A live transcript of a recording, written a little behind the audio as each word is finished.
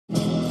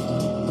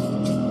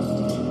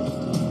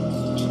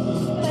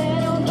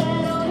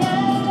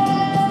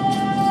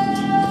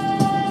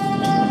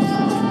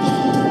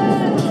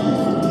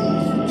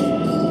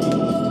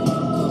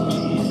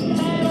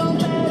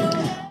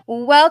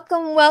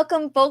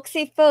Welcome,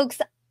 folksy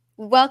folks.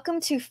 Welcome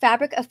to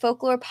Fabric of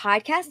Folklore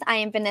podcast. I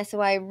am Vanessa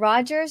Y.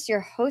 Rogers, your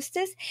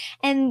hostess,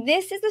 and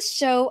this is a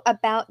show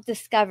about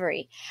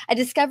discovery, a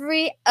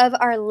discovery of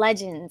our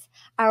legends,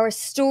 our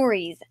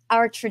stories,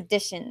 our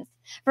traditions.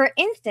 For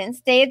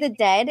instance, Day of the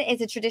Dead is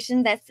a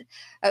tradition that's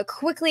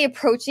quickly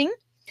approaching,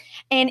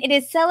 and it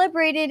is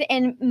celebrated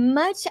in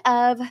much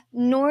of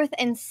North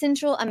and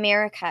Central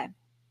America.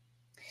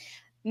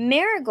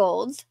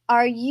 Marigolds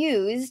are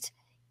used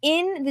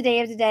in the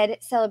Day of the Dead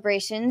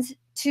celebrations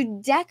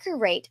to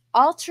decorate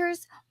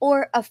altars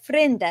or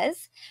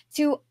ofrendas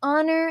to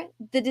honor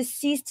the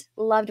deceased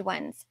loved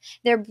ones.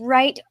 Their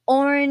bright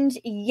orange,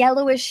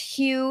 yellowish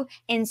hue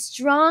and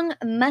strong,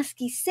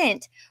 musky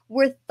scent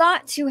were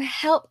thought to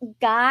help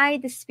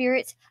guide the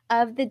spirits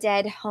of the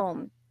dead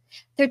home.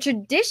 The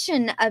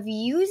tradition of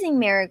using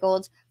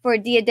marigolds for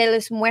Dia de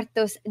los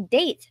Muertos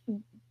dates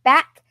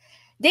back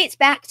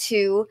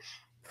to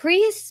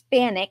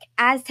pre-Hispanic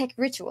Aztec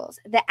rituals.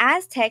 The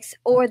Aztecs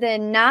or the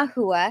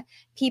Nahua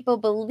people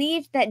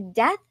believed that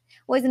death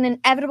was an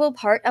inevitable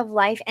part of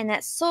life and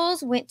that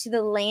souls went to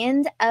the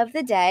land of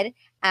the dead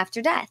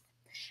after death.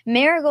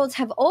 Marigolds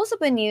have also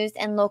been used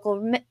in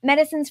local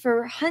medicines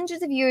for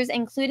hundreds of years,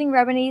 including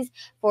remedies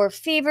for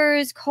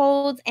fevers,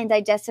 colds, and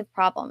digestive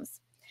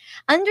problems.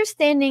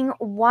 Understanding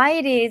why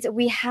it is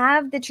we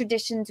have the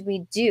traditions we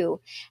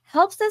do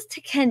helps us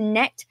to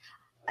connect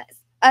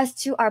us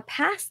to our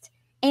past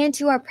and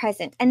to our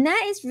present. And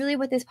that is really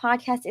what this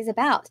podcast is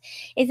about.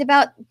 It's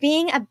about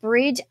being a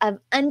bridge of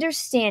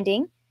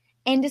understanding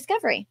and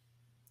discovery.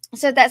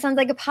 So if that sounds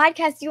like a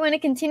podcast you want to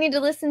continue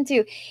to listen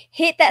to,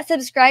 hit that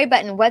subscribe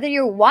button, whether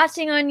you're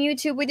watching on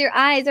YouTube with your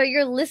eyes or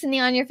you're listening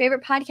on your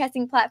favorite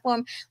podcasting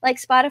platform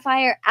like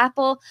Spotify or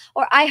Apple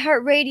or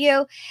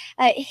iHeartRadio.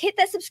 Hit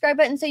that subscribe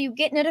button so you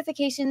get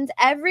notifications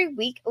every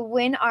week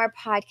when our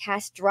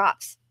podcast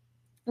drops.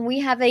 We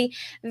have a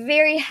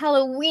very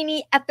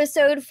Halloween-y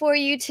episode for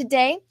you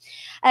today.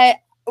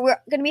 We're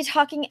going to be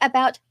talking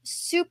about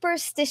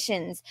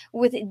superstitions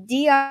with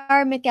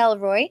Dr.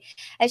 McElroy.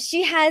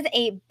 She has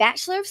a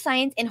Bachelor of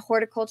Science in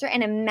Horticulture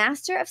and a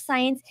Master of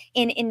Science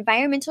in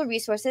Environmental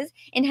Resources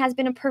and has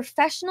been a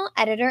professional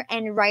editor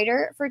and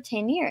writer for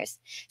 10 years.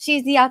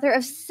 She's the author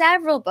of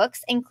several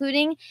books,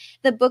 including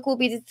the book we'll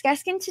be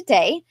discussing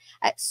today,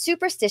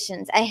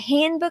 Superstitions, a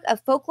handbook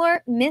of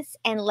folklore, myths,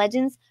 and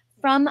legends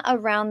from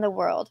around the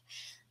world.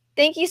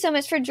 Thank you so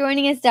much for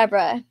joining us,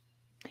 Deborah.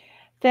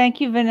 Thank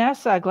you,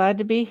 Vanessa. Glad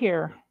to be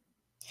here.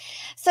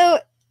 So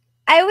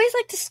I always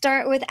like to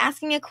start with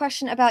asking a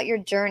question about your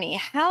journey.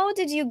 How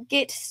did you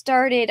get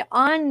started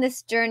on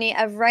this journey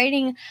of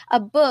writing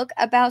a book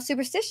about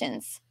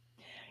superstitions?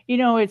 You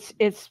know, it's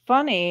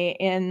funny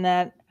in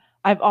that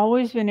I've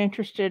always been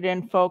interested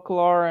in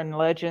folklore and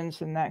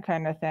legends and that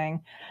kind of thing.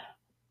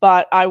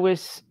 But I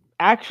was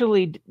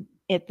actually,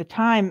 at the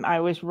time, I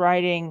was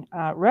writing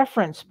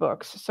reference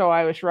books. So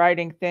I was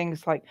writing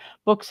things like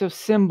books of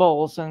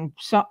symbols and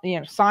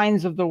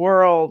signs of the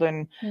world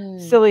and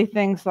silly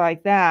things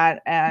like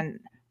that. And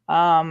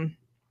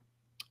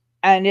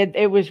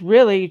it was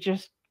really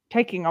just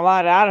taking a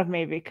lot out of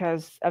me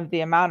because of the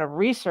amount of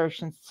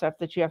research and stuff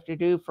that you have to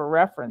do for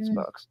reference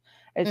books.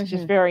 It's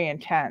just very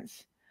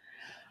intense.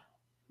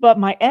 But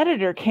my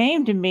editor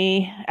came to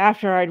me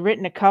after I'd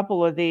written a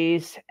couple of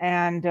these,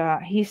 and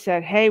he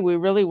said, "Hey, we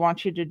really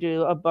want you to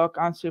do a book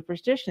on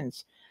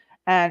superstitions."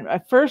 And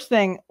the first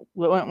thing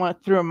that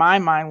went through my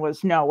mind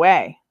was, "No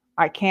way,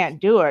 I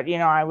can't do it." You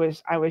know, I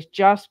was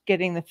just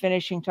getting the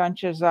finishing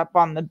touches up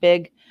on the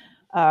big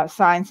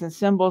signs and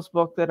symbols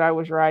book that I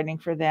was writing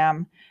for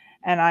them,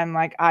 and I'm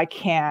like, "I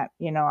can't.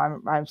 You know,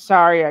 I'm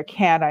sorry, I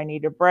can't. I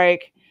need a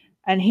break."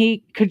 And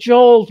he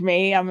cajoled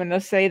me. I'm going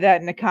to say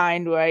that in a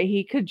kind way.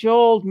 He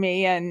cajoled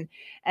me, and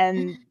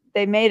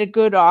they made a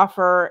good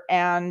offer.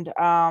 And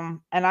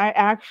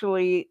I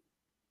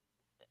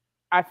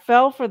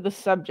fell for the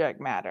subject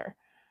matter,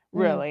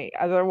 really.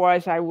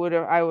 Otherwise, I would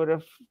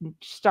have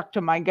stuck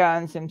to my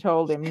guns and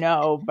told him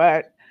no.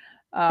 But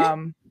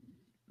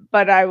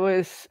I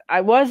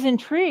was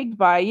intrigued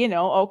by,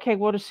 okay,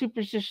 what do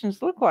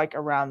superstitions look like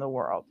around the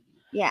world?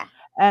 Yeah.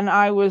 And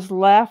I was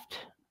left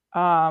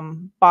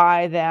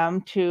by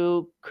them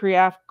to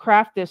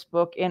craft this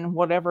book in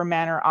whatever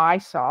manner I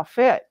saw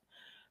fit.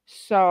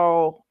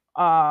 So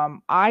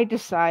I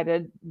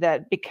decided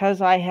that because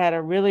I had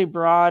a really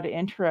broad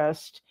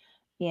interest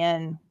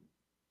in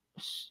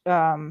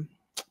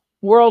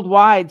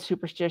worldwide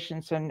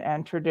superstitions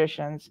and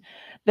traditions,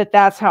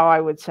 that's how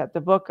I would set the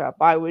book up.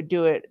 I would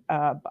do it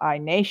by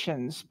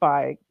nations,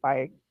 by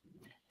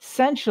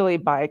essentially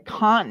by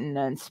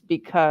continents,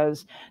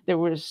 because there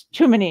was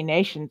too many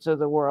nations of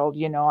the world.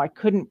 You know, I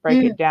couldn't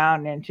break it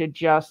down into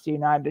just the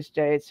United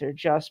States or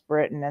just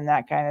Britain and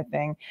that kind of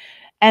thing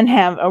and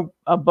have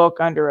a book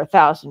under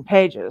 1,000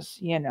 pages,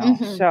 you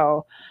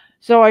know.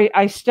 So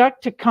I stuck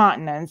to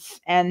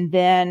continents, and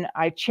then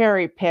I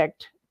cherry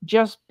picked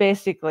just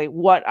basically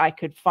what I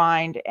could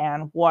find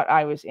and what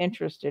I was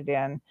interested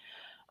in.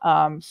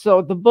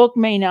 So the book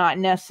may not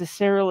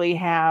necessarily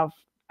have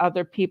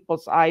other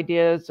people's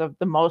ideas of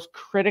the most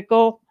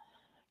critical,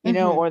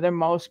 or the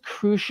most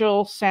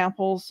crucial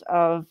samples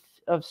of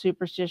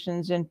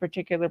superstitions in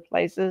particular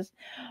places,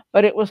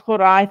 but it was what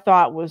I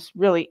thought was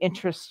really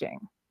interesting.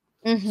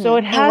 So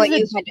it And has what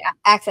you had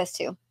access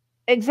to.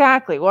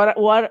 exactly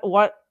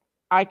what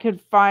I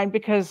could find,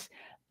 because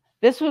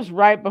this was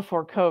right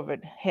before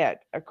COVID hit,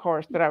 of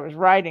course, that I was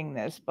writing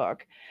this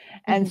book.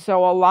 And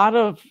so a lot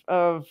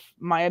of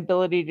my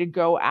ability to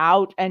go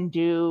out and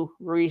do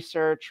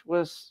research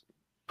was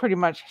pretty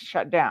much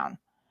shut down.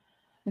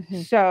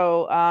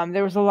 So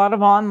there was a lot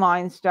of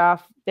online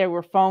stuff. There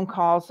were phone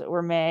calls that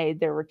were made.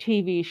 There were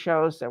TV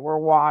shows that were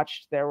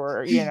watched. There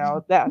were,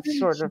 that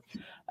sort of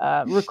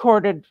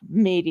recorded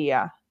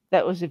media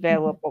that was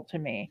available to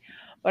me.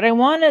 But I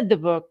wanted the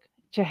book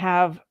to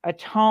have a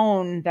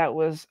tone that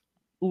was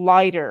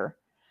lighter,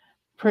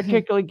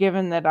 particularly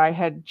given that I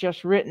had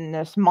just written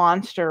this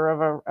monster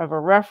of a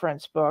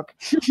reference book.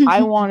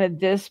 I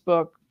wanted this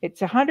book, it's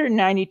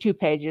 192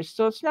 pages,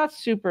 so it's not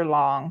super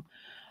long,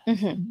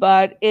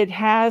 but it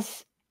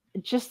has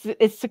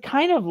it's the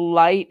kind of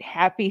light,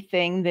 happy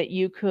thing that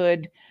you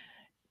could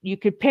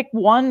pick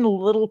one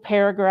little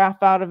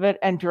paragraph out of it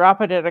and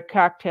drop it at a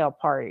cocktail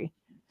party.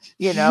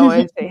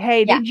 And say,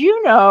 hey, Yeah. did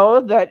you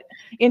know that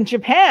in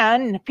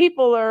Japan,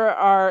 people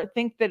are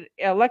think that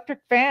electric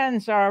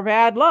fans are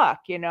bad luck,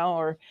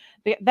 or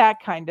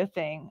that kind of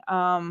thing.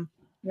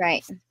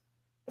 Right.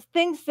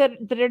 Things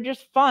that are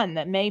just fun,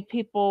 that made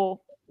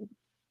people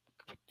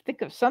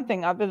think of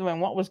something other than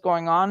what was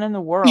going on in the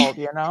world,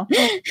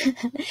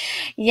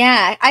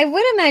 Yeah, I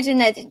would imagine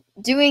that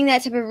doing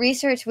that type of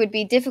research would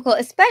be difficult,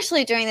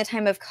 especially during the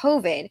time of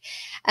COVID.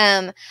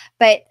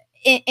 But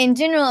in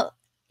general,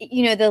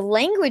 the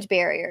language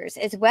barriers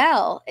as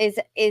well is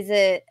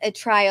a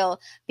trial,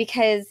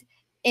 because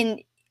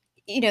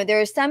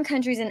there are some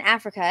countries in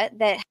Africa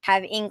that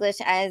have English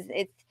as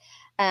its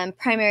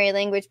primary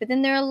language, but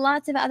then there are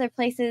lots of other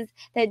places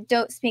that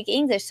don't speak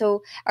English.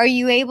 So were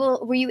you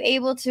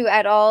able to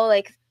at all,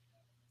 like,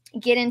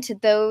 get into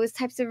those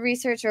types of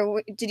research,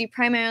 or did you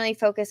primarily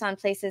focus on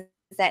places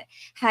that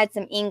had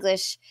some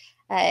English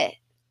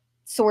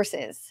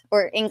sources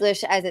or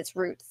English as its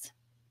roots?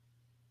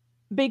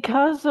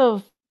 Because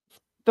of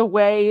the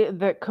way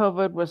that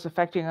COVID was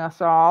affecting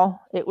us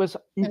all, it was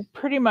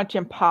pretty much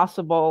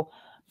impossible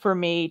for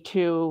me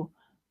to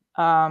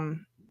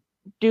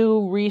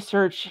do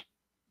research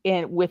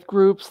with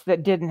groups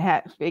that didn't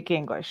speak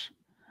English.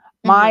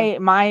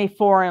 My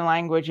foreign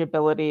language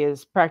ability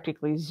is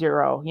practically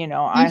zero.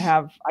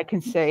 I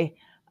could say,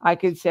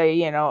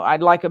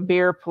 I'd like a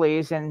beer,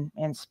 please,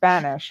 in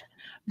Spanish,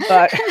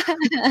 but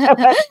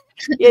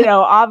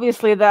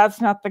obviously that's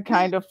not the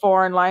kind of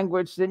foreign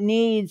language that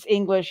needs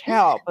English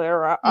help.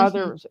 There are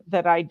others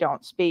that I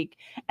don't speak,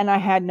 and I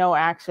had no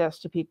access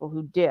to people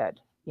who did,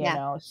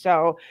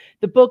 so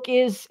the book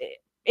is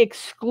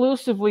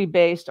exclusively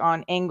based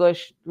on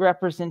English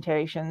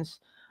representations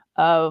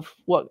of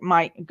what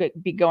might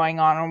be going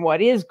on and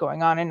what is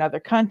going on in other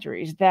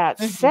countries. That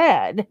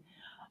said,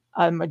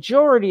 a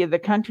majority of the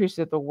countries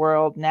of the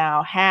world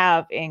now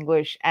have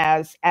English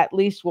as at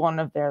least one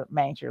of their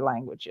major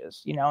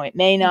languages. It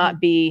may not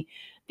be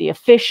the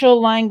official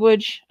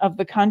language of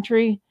the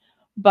country,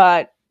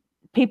 but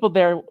people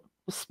there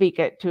speak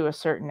it to a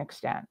certain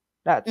extent.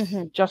 That's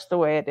just the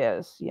way it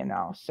is,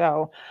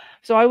 So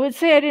I would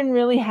say I didn't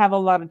really have a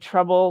lot of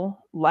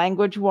trouble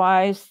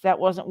language-wise. That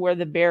wasn't where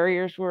the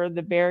barriers were.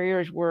 The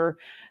barriers were,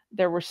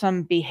 there were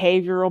some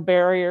behavioral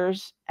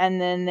barriers, and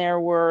then there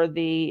were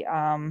the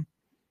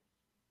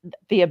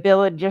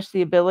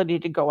ability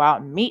to go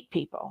out and meet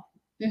people.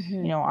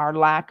 Our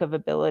lack of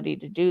ability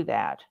to do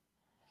that.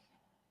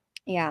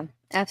 Yeah,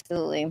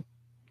 absolutely.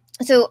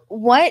 So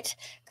what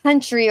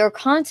country or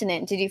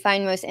continent did you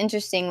find most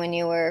interesting when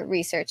you were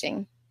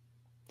researching?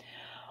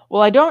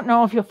 Well, I don't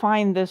know if you'll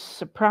find this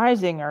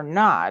surprising or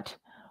not,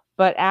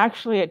 but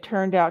actually it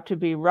turned out to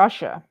be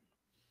Russia.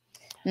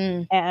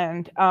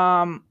 And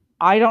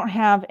I don't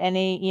have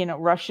any,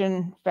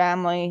 Russian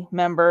family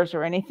members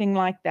or anything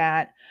like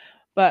that.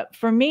 But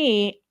for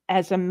me,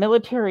 as a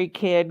military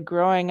kid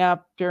growing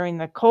up during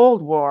the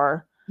Cold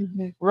War,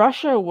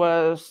 Russia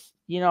was,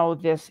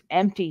 this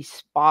empty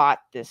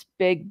spot, this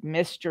big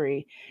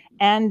mystery.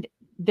 And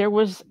there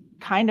was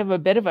kind of a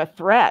bit of a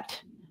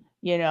threat,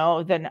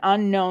 an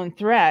unknown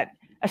threat,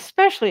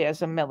 especially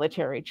as a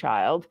military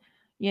child.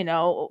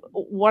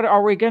 What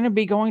are we going to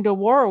be going to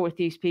war with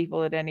these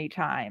people at any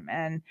time?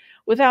 And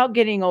without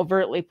getting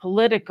overtly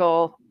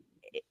political,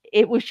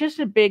 it was just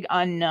a big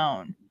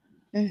unknown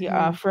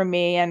for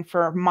me and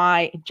for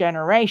my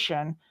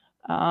generation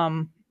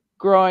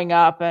growing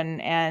up.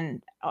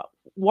 And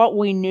what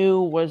we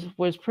knew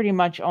was pretty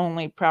much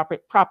only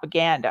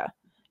propaganda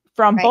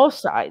from both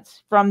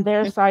sides, from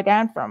their side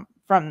and from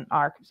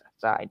our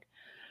side.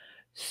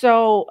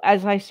 So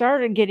as I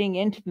started getting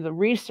into the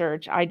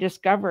research, I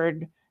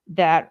discovered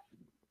that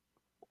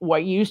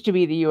what used to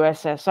be the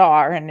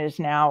USSR and is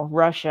now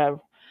Russia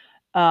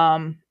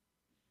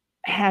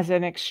has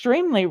an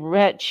extremely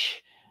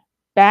rich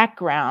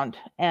background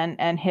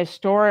and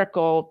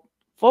historical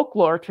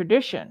folklore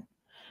tradition.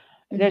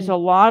 There's a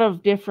lot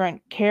of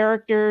different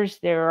characters.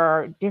 There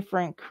are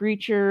different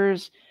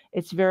creatures.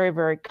 It's very,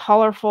 very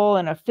colorful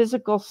in a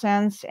physical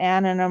sense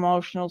and an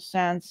emotional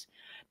sense.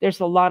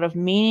 There's a lot of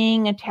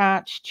meaning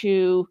attached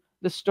to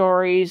the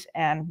stories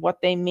and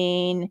what they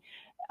mean.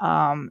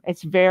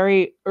 It's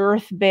very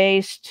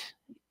earth-based,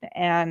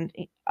 and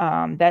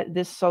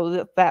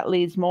that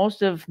leads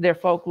most of their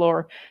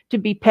folklore to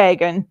be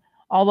pagan.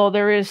 Although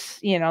there is,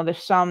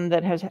 there's some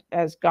that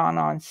has gone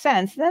on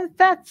since.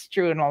 That's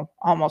true in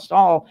almost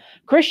all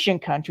Christian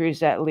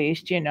countries, at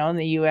least, in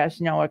the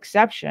U.S., no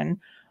exception.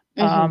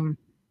 The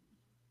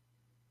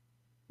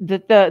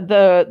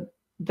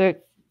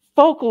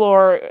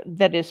folklore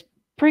that is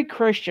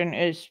pre-Christian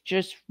is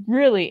just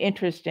really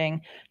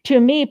interesting to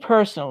me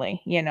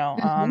personally.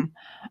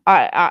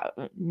 I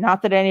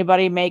not that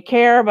anybody may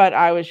care, but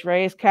I was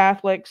raised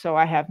Catholic, so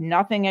I have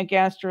nothing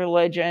against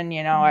religion.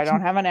 I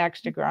don't have an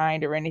axe to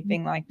grind or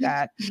anything like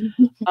that.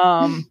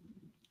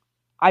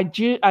 I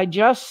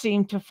just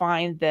seem to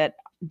find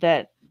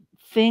that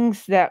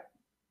things that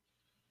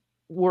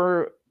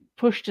were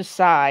pushed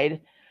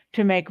aside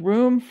to make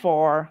room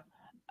for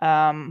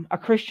a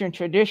Christian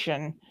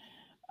tradition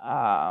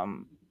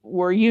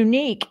were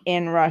unique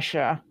in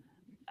Russia.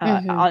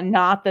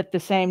 Not that the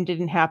same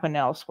didn't happen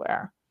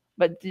elsewhere,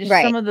 but just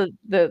some of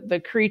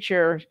the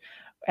creatures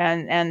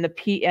and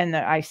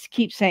I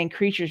keep saying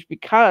creatures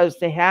because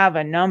they have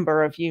a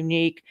number of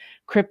unique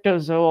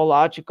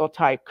cryptozoological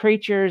type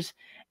creatures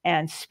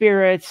and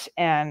spirits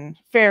and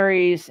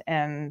fairies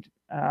and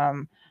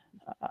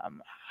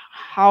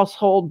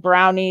household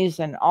brownies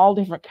and all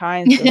different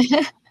kinds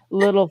of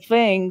little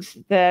things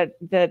that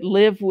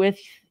live with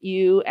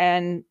you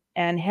and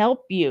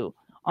help you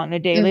on a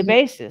daily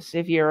basis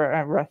if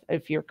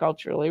you're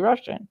culturally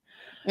Russian.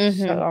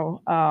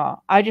 So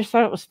I just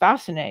thought it was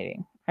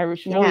fascinating. I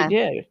really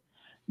did.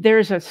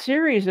 There's a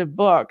series of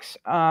books.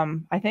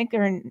 I think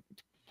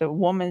the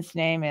woman's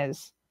name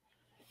is,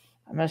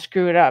 I'm gonna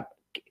screw it up.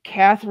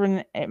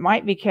 Catherine. It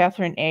might be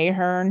Catherine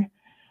Ahern.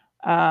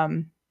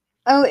 I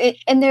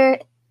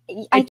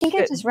think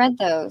I just read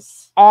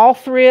those. All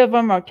three of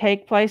them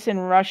take place in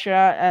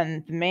Russia,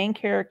 and the main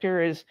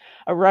character is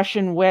a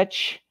Russian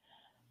witch,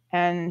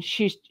 and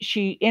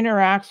she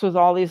interacts with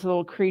all these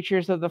little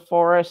creatures of the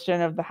forest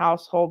and of the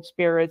household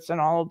spirits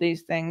and all of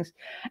these things.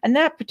 And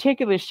that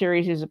particular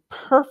series is a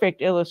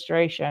perfect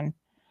illustration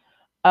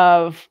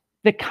of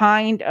the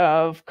kind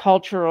of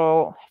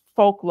cultural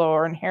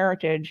folklore and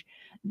heritage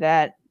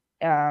that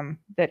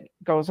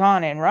goes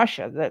on in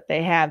Russia that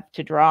they have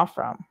to draw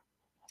from.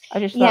 I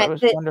just thought it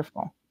was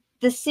wonderful.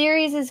 The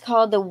series is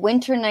called the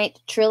Winter Night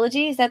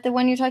Trilogy. Is that the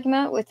one you're talking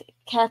about with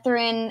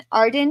Catherine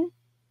Arden?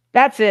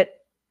 That's it.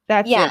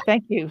 That's it.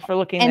 Thank you for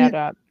looking that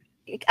up.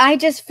 I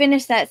just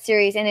finished that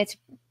series, and it's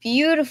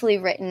beautifully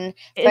written.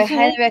 So I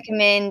highly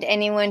recommend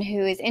anyone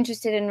who is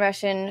interested in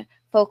Russian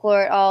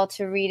folklore at all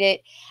to read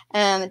it.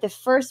 The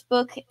first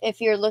book,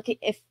 if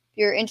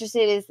you're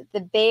interested, is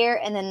The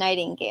Bear and the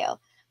Nightingale.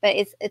 But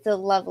it's a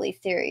lovely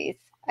series.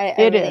 I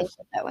really enjoyed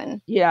that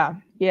one. Yeah.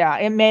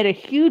 It made a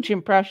huge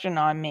impression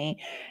on me.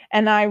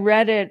 And I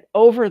read it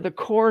over the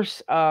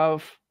course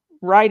of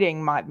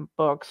writing my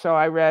book. So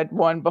I read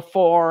one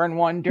before and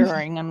one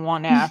during and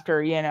one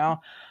after,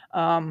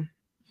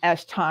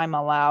 as time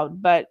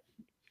allowed. But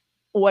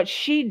what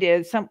she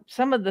did,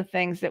 some of the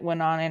things that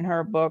went on in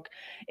her book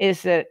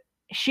is that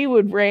she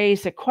would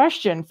raise a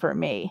question for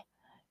me,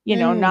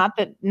 not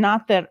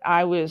that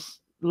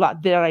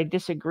I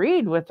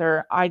disagreed with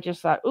her. I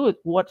just thought,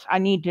 I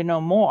need to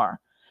know more.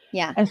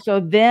 Yeah. And so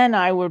then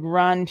I would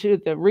run to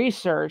the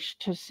research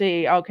to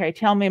see, okay,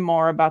 tell me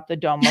more about the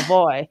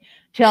domovoi.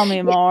 Tell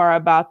me more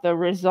about the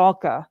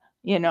Rizalka.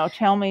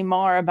 Tell me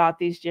more about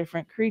these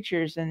different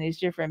creatures and these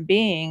different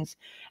beings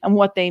and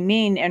what they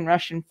mean in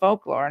Russian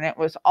folklore. And it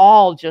was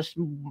all just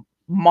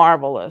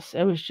marvelous.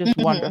 It was just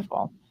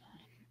wonderful.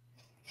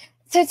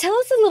 So tell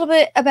us a little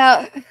bit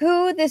about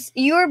who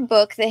your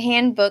book, the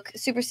handbook,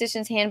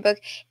 Superstitions handbook,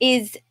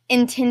 is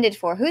intended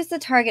for. Who's the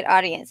target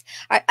audience?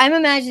 I'm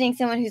imagining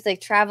someone who's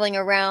like traveling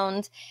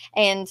around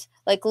and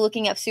like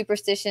looking up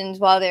superstitions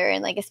while they're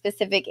in like a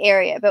specific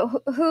area. But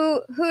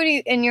who do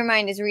you, in your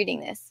mind, is reading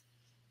this?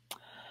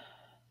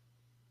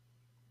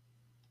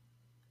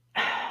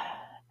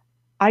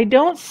 I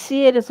don't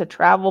see it as a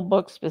travel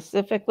book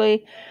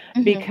specifically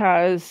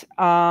because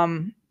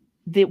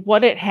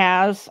what it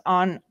has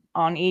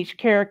on each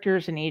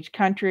characters in each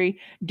country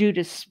due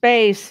to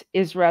space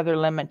is rather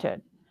limited.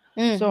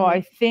 So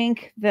I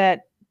think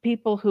that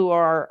people who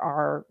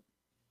are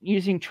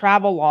using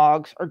travel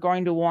logs are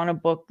going to want a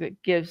book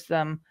that gives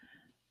them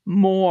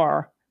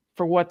more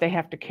for what they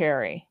have to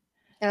carry.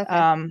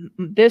 Okay.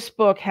 This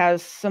book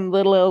has some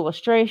little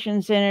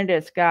illustrations in it.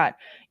 It's got,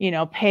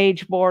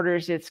 page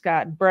borders. It's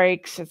got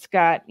breaks. It's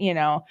got,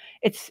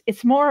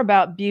 it's more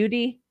about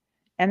beauty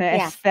and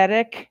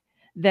aesthetic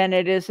than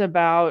it is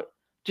about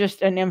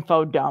just an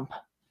info dump,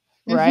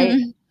 right?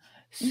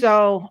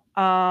 So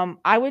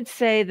I would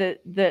say that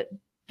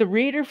the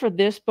reader for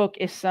this book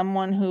is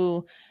someone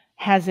who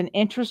has an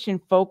interest in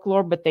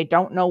folklore, but they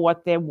don't know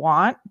what they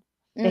want.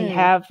 They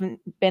haven't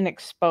been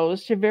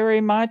exposed to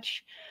very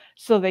much.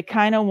 So they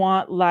kind of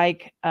want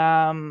like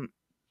an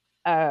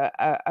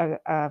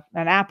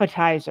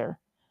appetizer,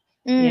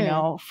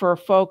 for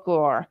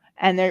folklore.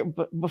 And they're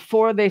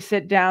before they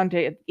sit down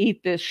to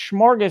eat this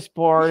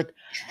smorgasbord,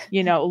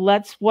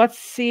 let's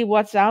see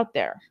what's out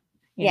there.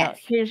 Yes.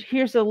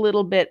 Here's a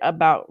little bit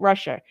about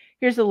Russia.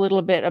 Here's a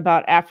little bit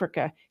about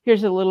Africa.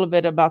 Here's a little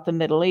bit about the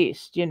Middle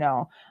East.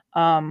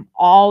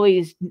 All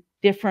these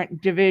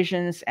different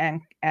divisions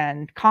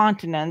and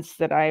continents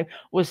that I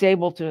was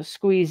able to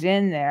squeeze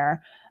in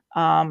there.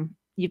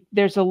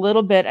 There's a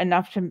little bit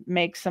enough to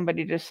make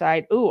somebody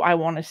decide, "Ooh, I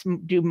want to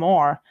do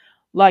more,"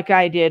 like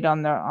I did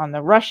on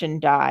the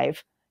Russian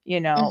dive.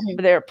 But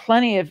there are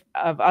plenty of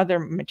other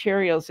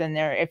materials in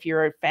there. If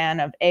you're a fan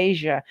of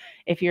Asia,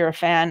 if you're a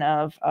fan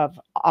of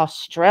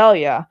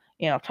Australia,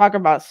 talk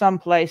about some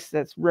place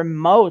that's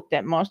remote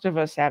that most of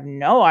us have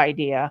no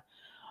idea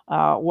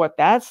what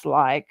that's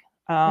like.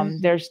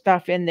 There's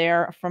stuff in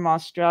there from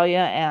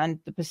Australia and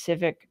the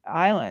Pacific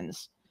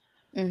Islands.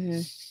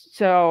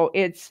 So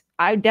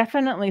I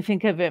definitely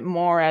think of it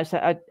more as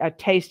a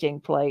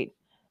tasting plate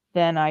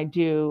than I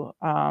do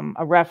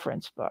a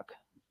reference book.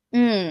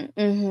 And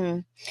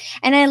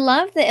I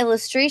love the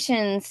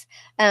illustrations.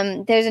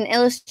 There's an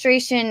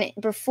illustration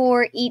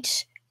before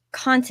each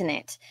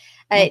continent.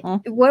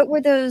 What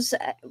were those?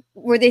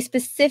 Were they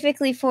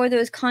specifically for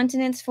those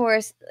continents? For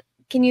us?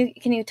 Can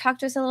you talk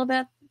to us a little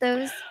bit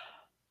about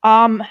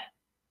those?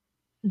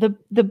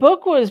 The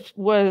book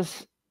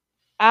was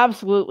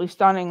absolutely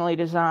stunningly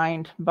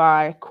designed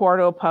by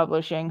Quarto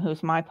Publishing,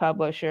 who's my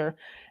publisher,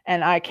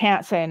 and I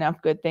can't say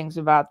enough good things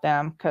about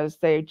them because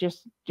they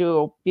just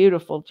do a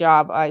beautiful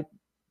job. I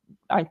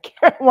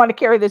want to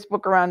carry this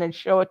book around and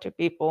show it to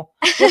people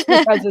just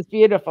because it's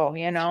beautiful.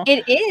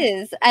 It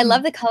is. I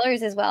love the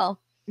colors as well.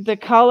 The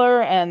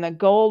color and the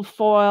gold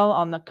foil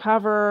on the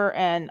cover,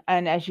 and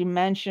as you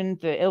mentioned,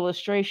 the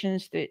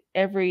illustrations, that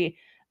every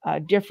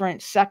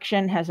different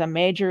section has a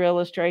major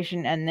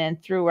illustration, and then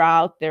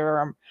throughout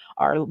there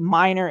are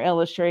minor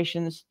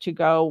illustrations to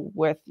go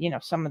with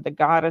some of the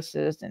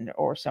goddesses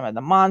or some of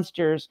the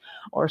monsters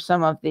or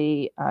some of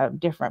the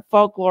different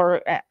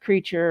folklore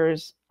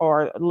creatures,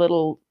 or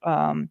little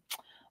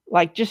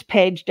like just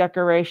page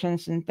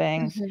decorations and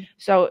things.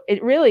 So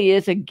it really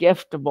is a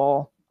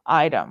giftable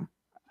item.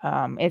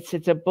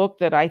 It's a book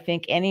that I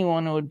think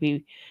anyone would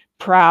be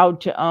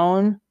proud to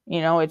own.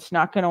 It's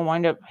not going to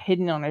wind up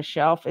hidden on a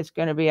shelf. It's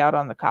going to be out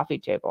on the coffee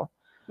table.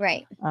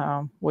 Right.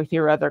 With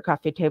your other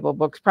coffee table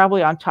books,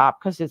 probably on top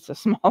because it's a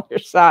smaller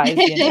size.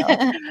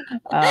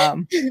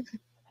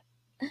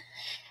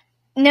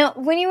 Now,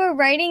 when you were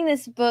writing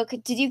this book,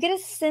 did you get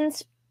a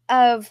sense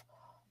of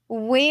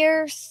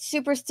where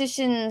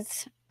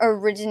superstitions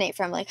originate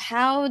from? Like,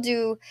 how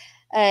do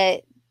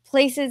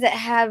places that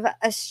have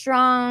a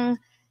strong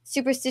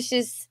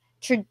superstitious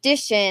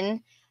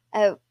tradition,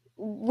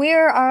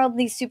 where are all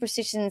these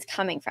superstitions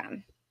coming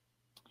from?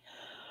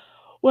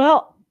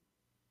 Well,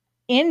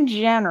 in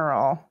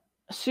general,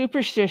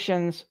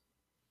 superstitions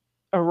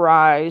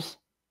arise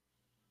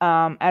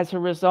as a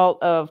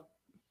result of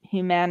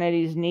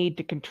humanity's need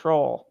to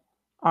control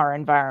our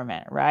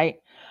environment, right?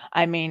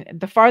 I mean,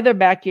 the farther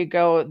back you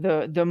go,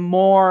 the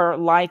more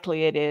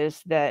likely it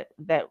is that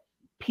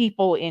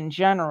people in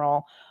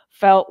general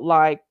felt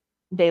like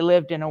they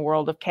lived in a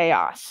world of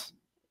chaos.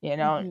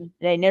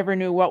 They never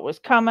knew what was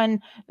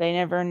coming. They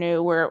never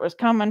knew where it was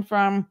coming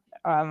from.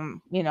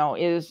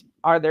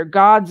 Are there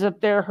gods up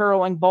there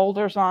hurling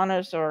boulders on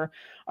us, or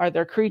are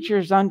there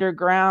creatures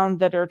underground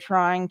that are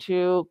trying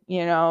to,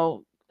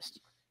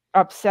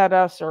 upset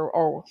us,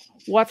 or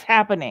what's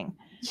happening?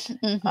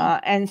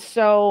 And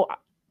so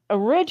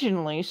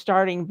originally,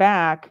 starting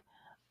back,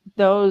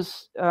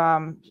 those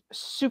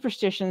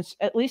superstitions,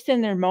 at least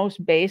in their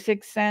most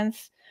basic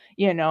sense,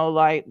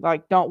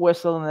 like don't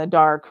whistle in the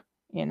dark,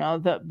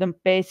 the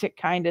basic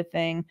kind of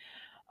thing,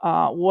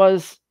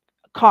 was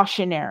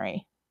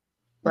cautionary,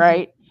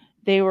 right?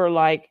 They were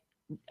like,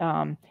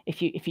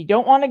 if you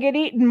don't want to get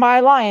eaten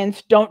by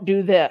lions, don't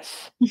do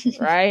this,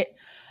 right?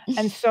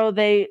 And so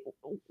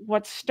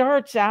what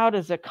starts out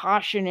as a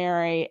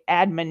cautionary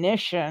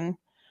admonition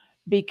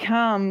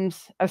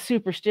becomes a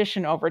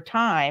superstition over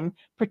time,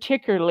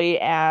 particularly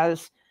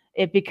as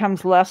it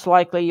becomes less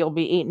likely you'll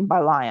be eaten by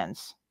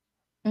lions,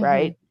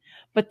 right?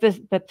 But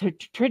the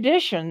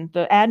tradition,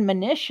 the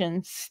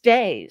admonition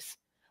stays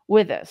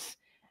with us.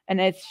 And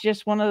it's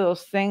just one of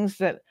those things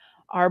that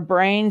our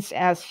brains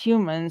as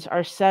humans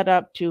are set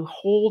up to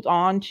hold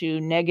on to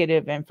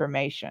negative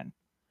information.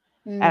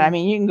 And I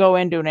mean, you can go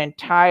into an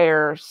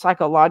entire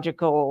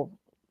psychological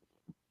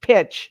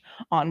pitch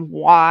on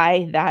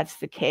why that's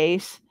the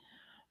case.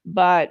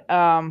 But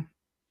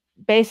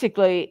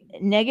basically,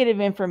 negative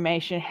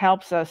information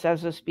helps us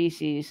as a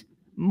species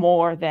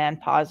more than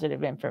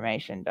positive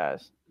information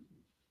does.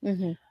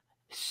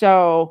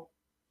 So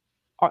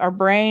our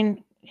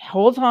brain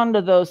holds on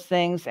to those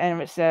things,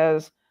 and it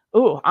says,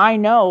 "Ooh, I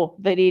know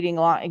that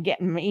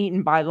getting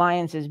eaten by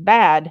lions is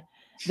bad.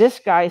 this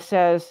guy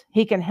says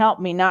he can help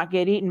me not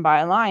get eaten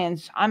by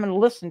lions. I'm going to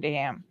listen to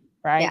him.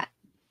 Right. Yeah.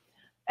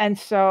 And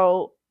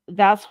so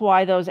that's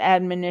why those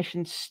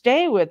admonitions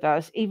stay with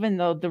us, even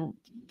though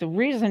the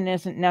reason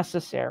isn't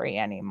necessary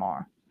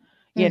anymore.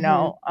 You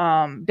know,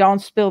 don't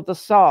spill the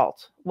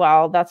salt.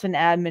 Well, that's an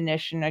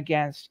admonition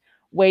against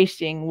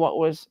wasting what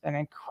was an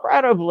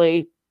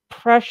incredibly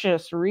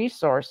precious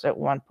resource at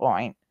one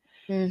point.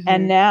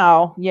 And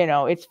now, you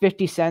know, it's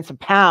 50 cents a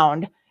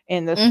pound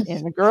in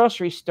the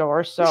grocery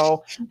store.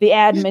 So the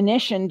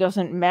admonition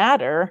doesn't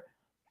matter,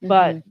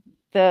 but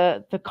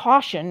the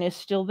caution is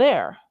still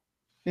there.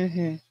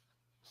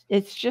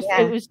 It's just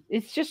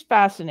it's just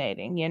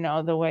fascinating, you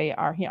know, the way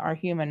our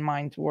human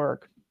minds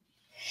work.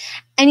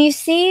 And you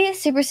see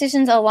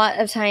superstitions a lot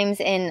of times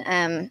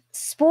in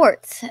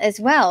sports as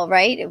well,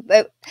 right?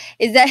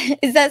 Is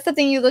that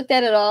something you looked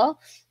at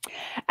all?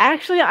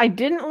 Actually, I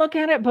didn't look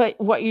at it, but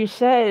what you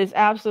said is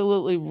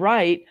absolutely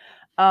right.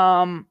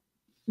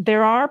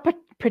 There are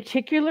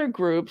particular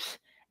groups,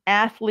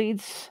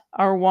 athletes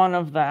are one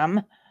of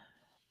them,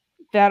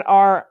 that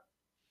are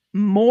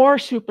more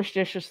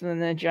superstitious than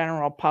the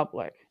general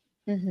public.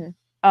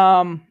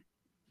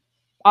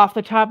 Off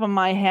the top of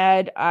my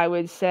head, I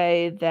would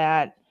say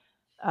that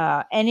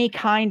any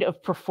kind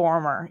of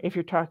performer, if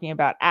you're talking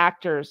about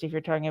actors, if you're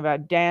talking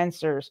about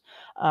dancers,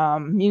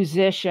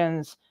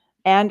 musicians,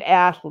 and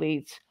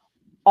athletes,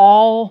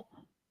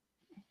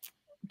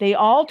 they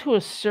all to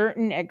a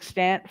certain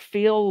extent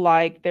feel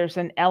like there's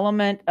an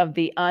element of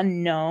the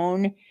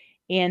unknown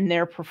in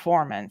their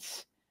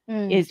performance.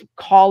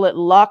 Call it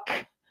luck,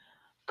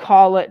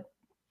 call it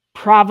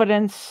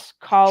providence,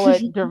 call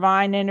it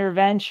divine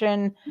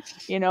intervention,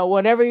 you know,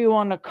 whatever you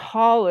want to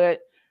call it.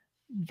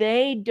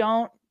 They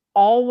don't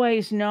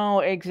always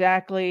know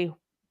exactly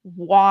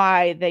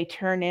why they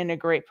turn in a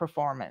great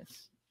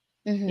performance.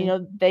 You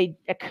know, they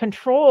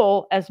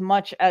control as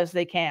much as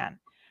they can,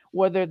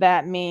 whether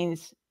that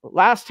means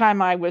last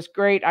time I was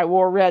great, I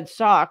wore red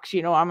socks,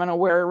 you know, I'm going to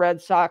wear red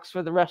socks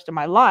for the rest of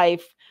my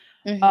life.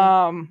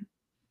 Then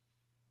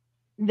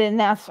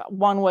that's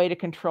one way to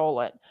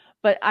control it.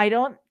 But I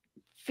don't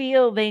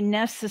feel they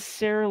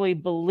necessarily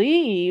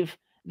believe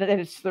that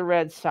it's the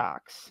red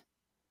socks.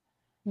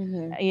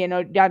 You know,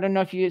 I don't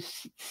know if you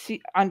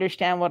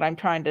understand what I'm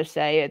trying to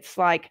say. It's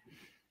like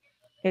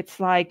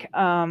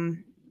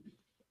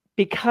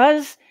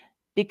because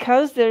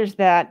there's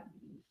that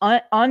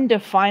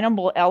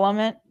undefinable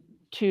element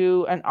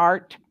to an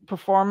art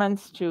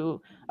performance,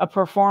 to a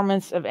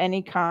performance of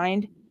any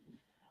kind,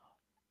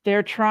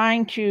 they're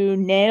trying to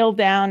nail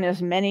down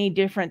as many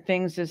different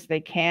things as they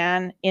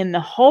can in the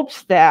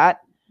hopes that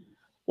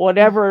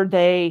whatever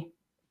they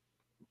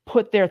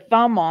put their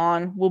thumb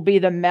on will be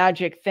the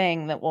magic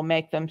thing that will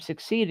make them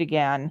succeed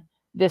again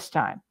this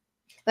time.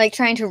 Like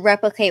trying to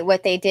replicate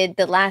what they did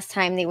the last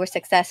time they were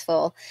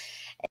successful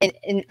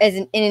in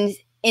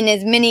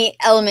as many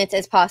elements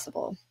as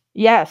possible.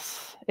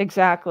 Yes,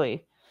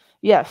 exactly.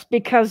 Yes,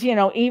 because, you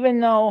know,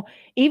 even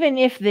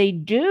if they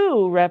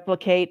do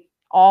replicate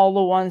all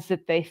the ones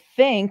that they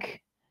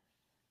think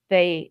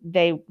they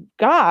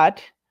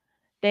got,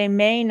 they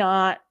may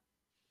not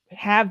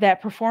have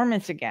that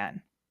performance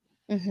again.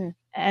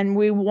 And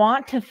we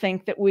want to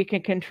think that we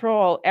can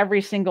control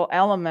every single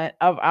element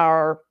of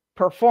our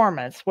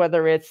performance,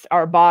 whether it's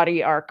our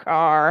body, our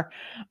car,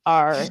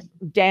 our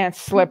dance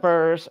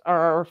slippers,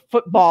 our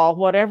football,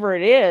 whatever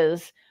it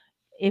is.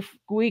 If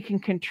we can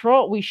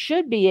control, we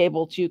should be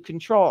able to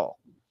control.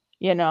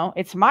 You know,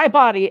 it's my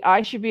body.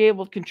 I should be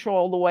able to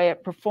control the way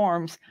it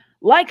performs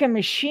like a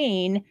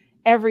machine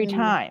every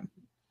time.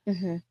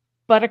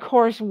 But of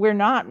course, we're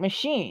not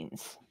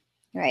machines.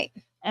 Right.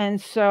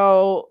 And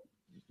so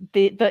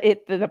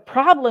the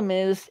problem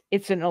is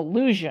it's an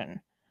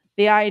illusion.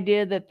 The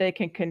idea that they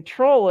can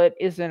control it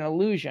is an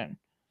illusion.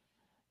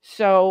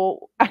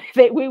 So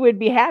we would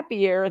be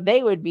happier,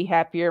 they would be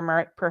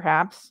happier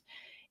perhaps,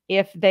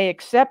 if they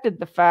accepted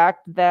the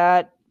fact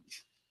that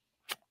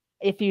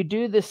if you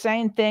do the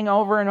same thing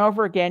over and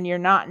over again, you're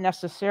not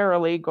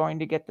necessarily going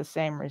to get the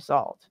same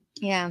result.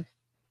 Yeah.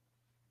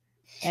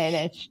 And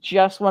it's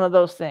just one of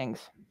those things.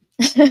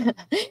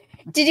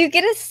 Did you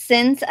get a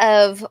sense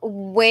of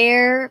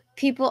where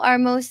people are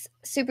most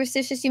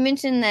superstitious? You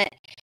mentioned that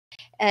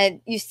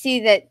you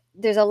see that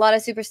there's a lot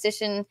of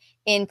superstition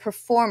in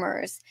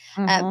performers,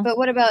 but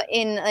what about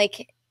in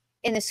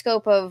the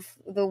scope of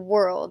the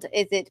world?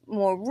 Is it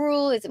more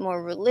rural? Is it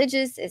more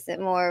religious? Is it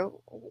more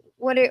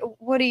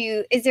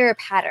is there a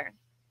pattern?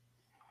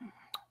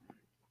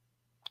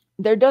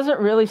 There doesn't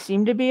really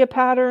seem to be a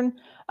pattern.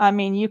 I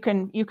mean, you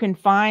can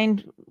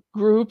find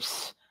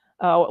groups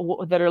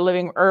that are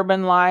living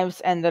urban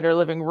lives and that are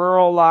living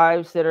rural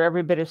lives that are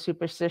every bit as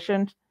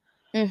superstitious.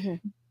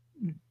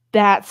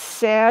 That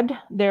said,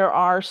 there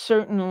are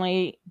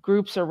certainly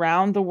groups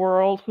around the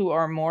world who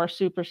are more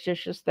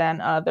superstitious than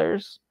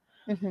others.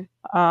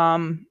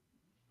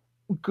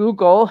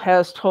 Google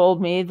has told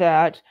me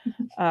that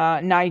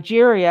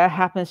Nigeria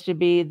happens to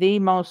be the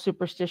most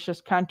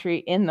superstitious country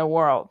in the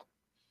world.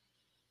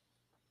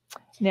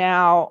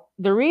 Now,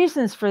 the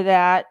reasons for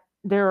that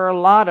there are a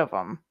lot of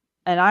them,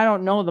 and I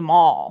don't know them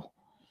all,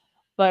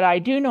 but I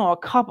do know a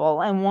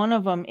couple, and one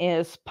of them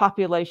is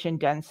population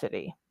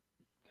density.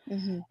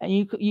 And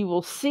you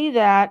will see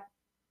that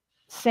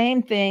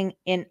same thing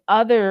in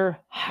other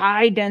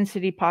high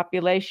density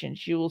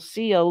populations. You will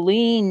see a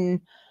lean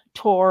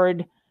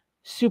toward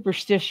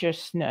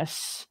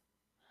superstitiousness.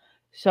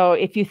 So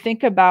if you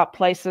think about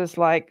places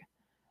like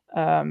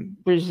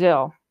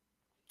Brazil,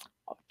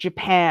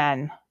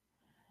 Japan,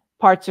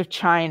 parts of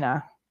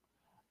China,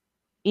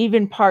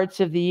 even parts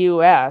of the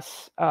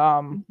US,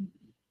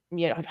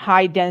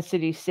 high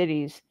density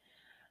cities,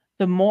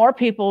 the more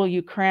people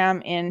you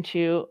cram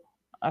into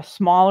a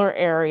smaller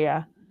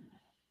area,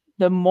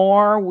 the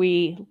more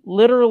we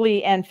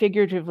literally and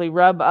figuratively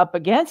rub up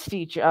against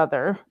each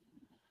other,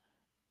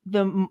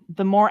 the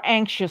more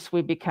anxious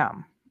we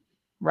become,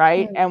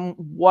 right? And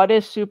what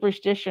is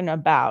superstition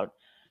about?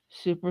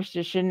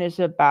 Superstition is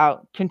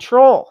about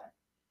control.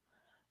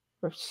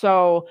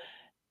 So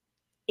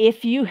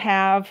if you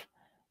have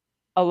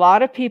a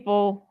lot of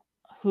people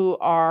who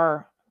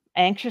are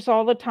anxious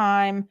all the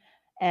time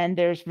and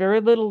there's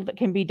very little that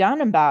can be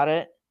done about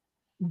it,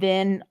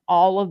 then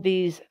all of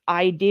these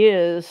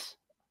ideas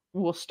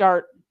will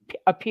start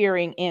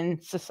appearing in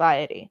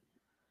society.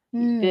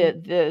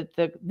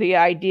 The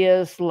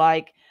ideas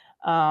like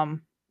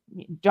don't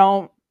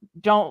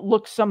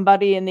look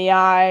somebody in the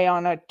eye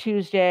on a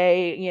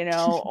Tuesday,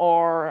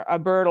 or a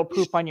bird will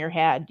poop on your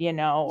head,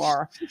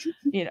 or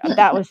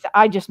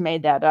I just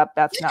made that up.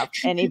 That's not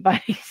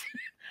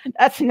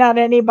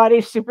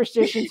anybody's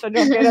superstition, so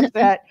don't get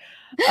upset.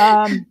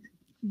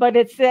 But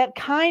it's that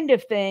kind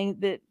of thing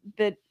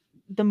that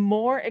the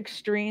more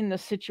extreme the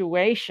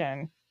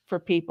situation for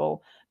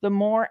people, the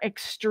more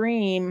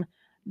extreme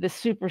the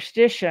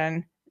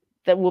superstition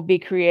that will be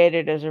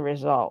created as a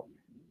result.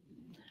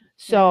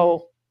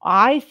 So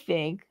I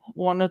think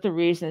one of the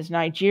reasons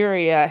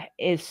Nigeria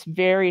is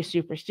very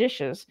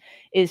superstitious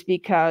is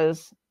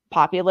because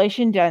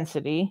population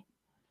density,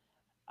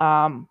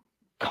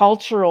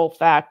 cultural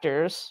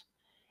factors,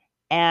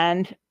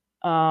 and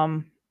a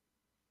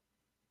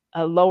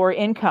lower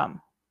income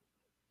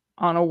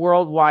on a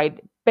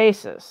worldwide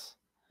basis.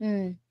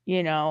 What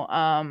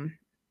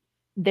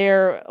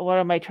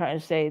am I trying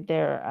to say?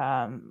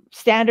 Their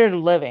standard of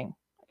living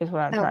is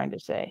what I'm trying to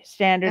say.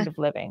 Standard of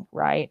living,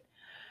 right?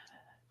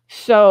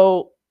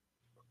 So,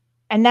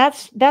 and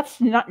that's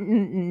not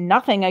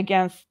nothing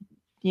against,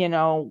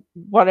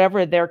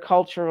 whatever their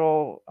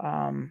cultural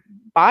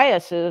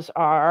biases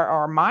are,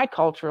 or my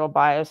cultural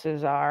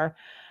biases are.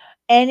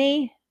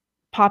 Any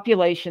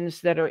populations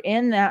that are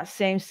in that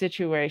same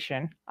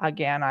situation,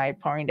 again, I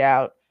point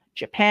out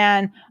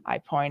Japan, I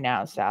point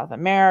out South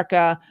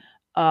America,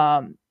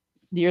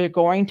 you're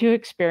going to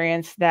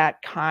experience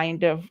that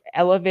kind of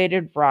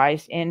elevated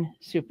rise in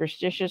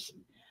superstitious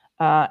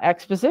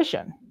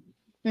exposition,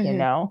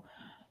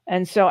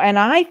 And so, and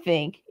I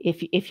think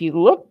if you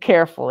look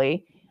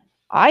carefully,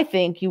 I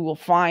think you will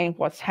find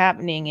what's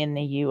happening in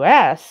the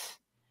US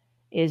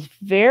is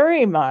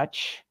very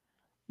much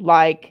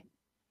like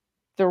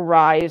the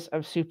rise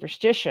of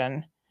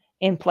superstition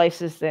in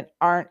places that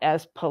aren't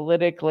as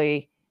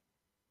politically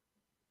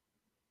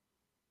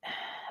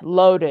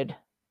loaded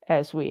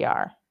as we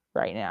are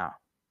right now.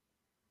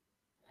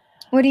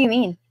 What do you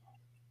mean?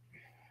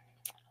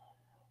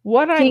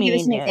 What I mean is, can you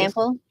give us an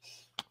example?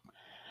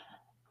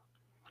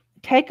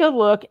 Take a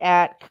look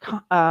at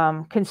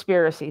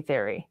conspiracy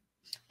theory.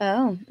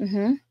 Oh,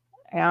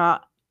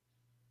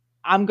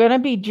 I'm going to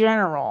be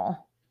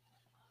general.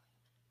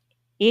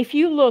 If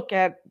you look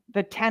at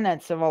the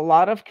tenets of a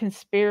lot of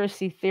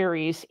conspiracy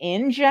theories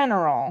in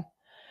general,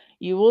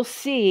 you will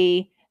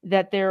see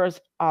that there's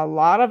a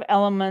lot of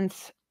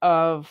elements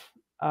of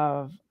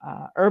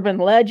urban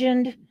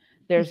legend.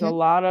 There's a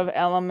lot of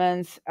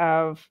elements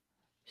of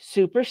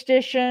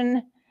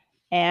superstition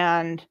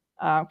and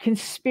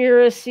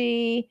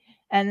conspiracy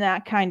and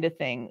that kind of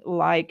thing.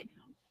 Like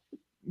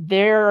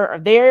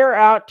they're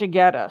out to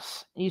get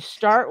us. You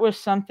start with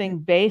something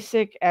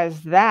basic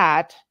as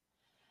that,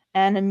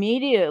 and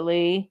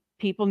immediately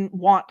people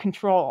want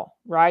control,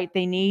 right?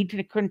 They need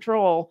to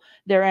control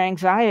their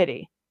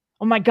anxiety.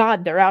 Oh my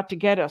God, they're out to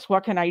get us.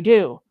 What can I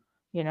do?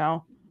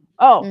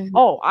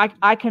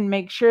 I can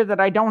make sure that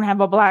I don't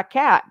have a black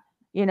cat,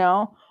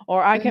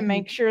 or I can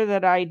make sure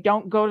that I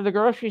don't go to the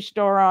grocery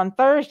store on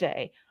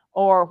Thursday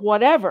or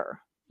whatever.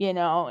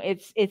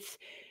 It's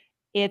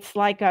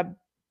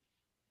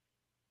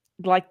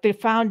like the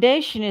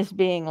foundation is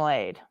being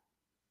laid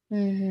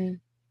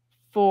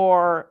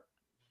for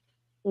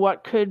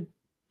what could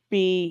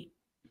be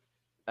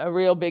a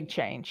real big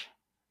change,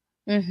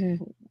 a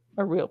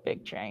real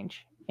big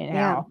change in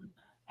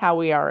how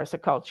we are as a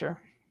culture.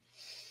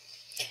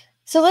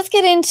 So let's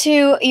get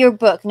into your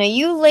book. Now,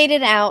 you laid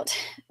it out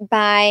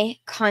by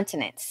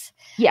continents.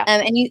 Yeah.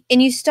 And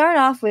you start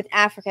off with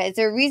Africa. Is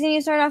there a reason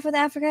you start off with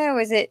Africa, or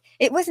was it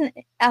wasn't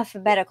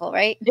alphabetical,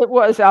 right? It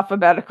was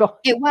alphabetical.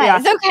 It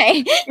was. Yeah.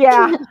 Okay.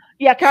 Yeah.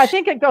 Yeah. I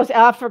think it goes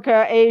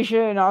Africa,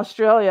 Asia, and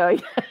Australia.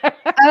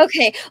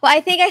 Okay. Well, I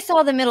think I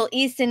saw the Middle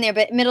East in there,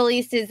 but Middle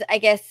East is, I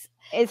guess,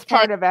 It's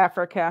part of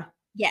Africa.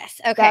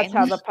 Yes. Okay. That's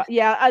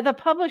how the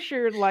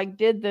publisher like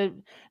did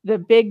the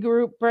big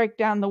group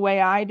breakdown the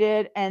way I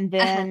did, and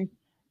then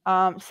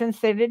since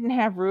they didn't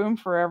have room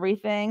for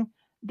everything,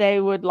 they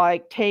would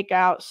like take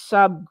out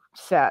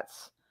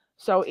subsets.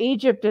 So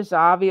Egypt is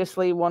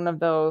obviously one of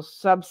those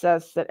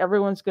subsets that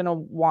everyone's going to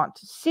want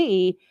to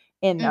see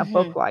in a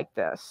book like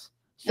this.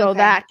 So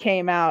that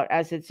came out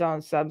as its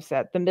own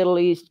subset. The Middle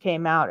East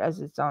came out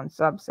as its own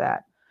subset.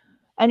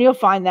 And you'll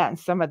find that in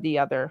some of the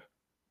other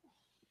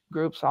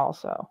groups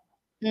also.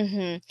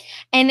 And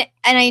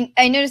I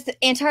noticed that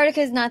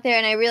Antarctica is not there,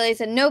 and I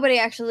realized that nobody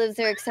actually lives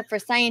there except for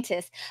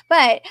scientists.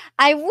 But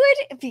I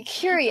would be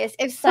curious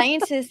if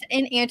scientists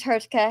in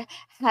Antarctica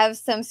have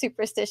some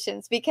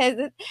superstitions, because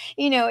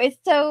it's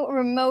so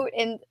remote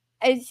and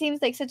it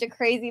seems like such a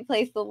crazy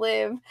place to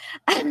live.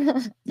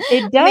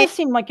 It does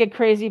seem like a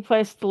crazy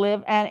place to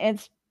live, and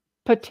it's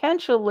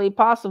potentially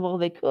possible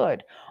they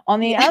could. On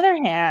the other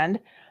hand,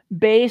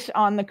 based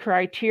on the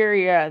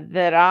criteria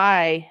that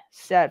I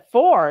set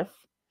forth,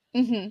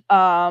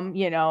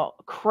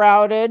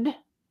 crowded,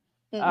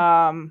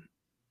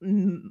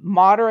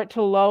 moderate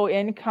to low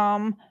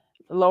income,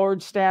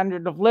 lowered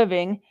standard of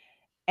living,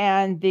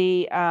 and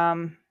the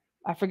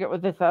I forget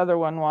what this other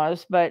one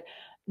was, but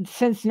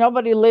since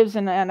nobody lives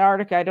in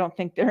Antarctica, I don't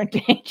think they're in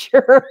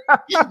danger.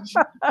 Yes.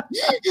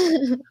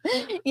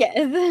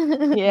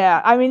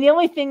 Yeah. I mean, the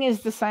only thing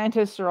is the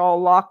scientists are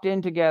all locked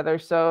in together,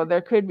 so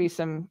there could be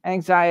some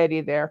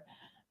anxiety there.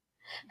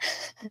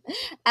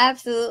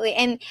 Absolutely.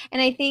 And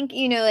I think,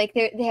 like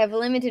they have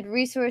limited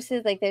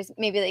resources. Like there's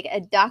maybe like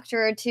a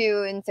doctor or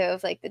two. And so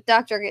if like the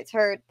doctor gets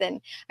hurt, then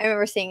I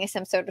remember seeing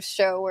some sort of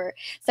show where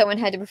someone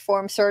had to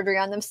perform surgery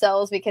on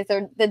themselves because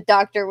the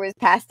doctor was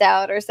passed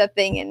out or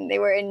something and they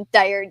were in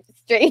dire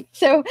straits.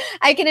 So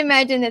I can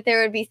imagine that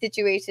there would be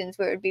situations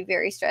where it would be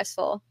very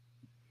stressful.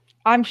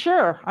 I'm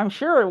sure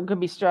it could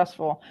be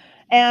stressful.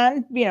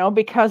 And,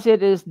 because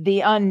it is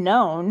the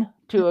unknown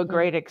to a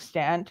great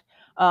extent,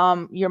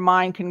 your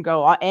mind can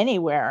go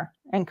anywhere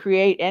and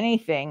create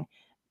anything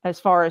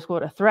as far as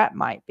what a threat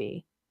might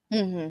be.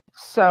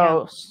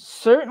 So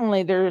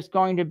certainly there's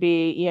going to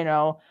be,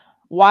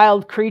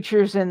 wild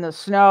creatures in the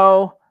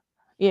snow.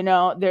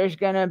 There's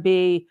going to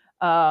be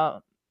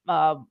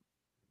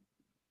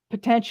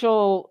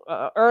potential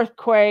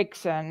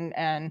earthquakes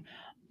and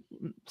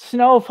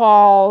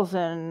snowfalls,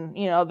 and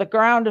the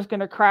ground is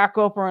going to crack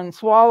open and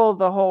swallow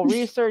the whole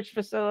research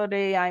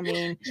facility. I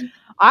mean,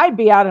 I'd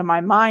be out of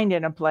my mind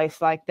in a place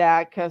like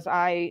that, because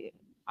I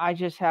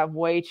just have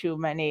way too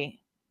many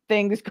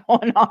things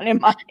going on in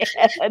my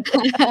head.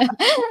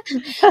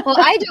 Well,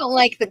 I don't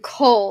like the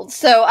cold,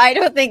 so I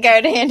don't think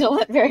I'd handle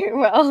it very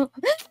well.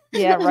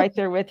 Yeah, right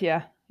there with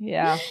you.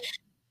 Yeah.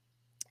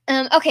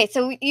 Okay,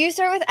 so you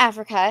start with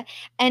Africa,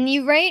 and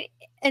you write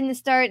in the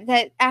start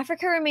that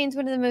Africa remains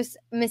one of the most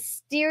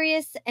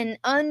mysterious and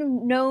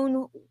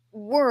unknown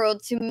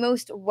world to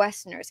most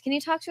Westerners. Can you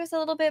talk to us a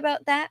little bit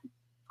about that?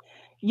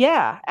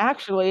 Yeah,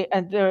 actually,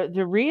 and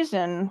the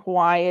reason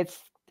why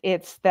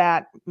it's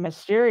that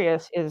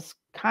mysterious is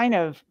kind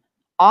of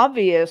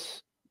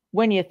obvious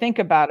when you think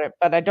about it,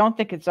 but I don't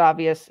think it's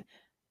obvious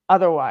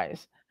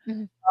otherwise.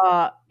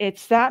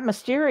 It's that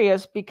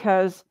mysterious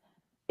because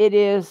it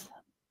is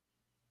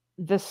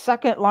the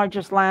second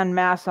largest land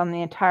mass on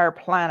the entire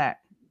planet.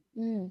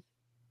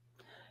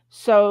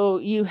 So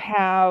you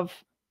have,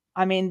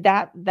 I mean,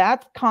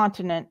 that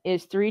continent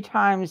is three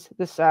times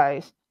the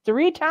size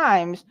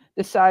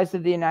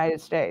of the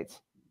United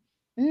States.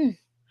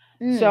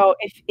 So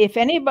if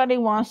anybody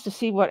wants to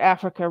see what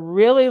Africa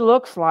really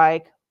looks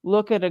like,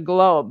 look at a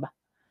globe,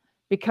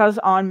 because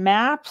on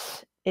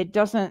maps it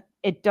doesn't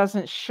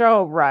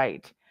show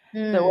right.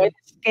 The way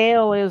the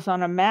scale is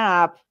on a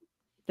map,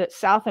 that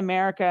South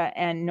America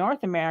and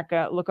North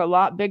America look a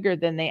lot bigger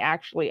than they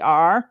actually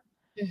are.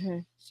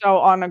 So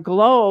on a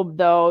globe,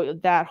 though,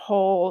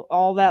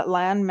 all that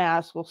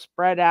landmass will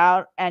spread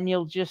out, and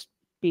you'll just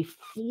be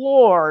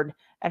floored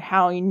at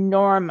how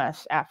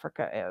enormous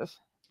Africa is.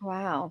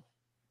 Wow.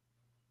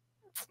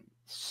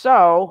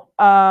 So,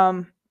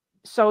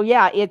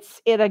 yeah,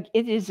 it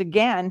is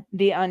again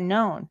the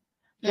unknown.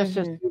 Just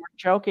as we were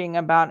joking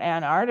about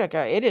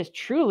Antarctica, it is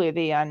truly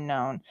the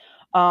unknown.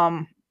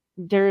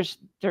 There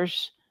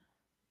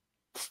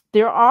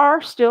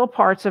are still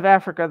parts of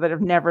Africa that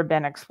have never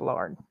been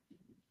explored.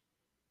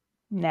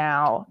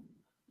 Now,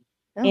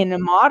 in the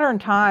modern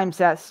times,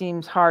 that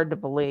seems hard to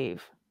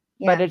believe,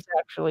 but it's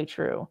actually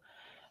true.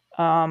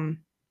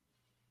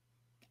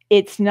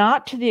 It's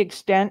not to the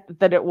extent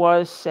that it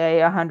was,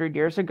 say, 100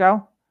 years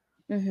ago,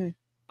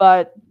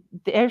 but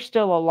there's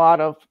still a lot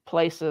of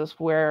places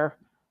where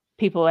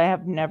people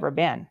have never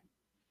been.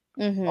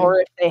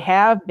 Or if they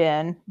have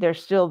been, they're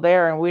still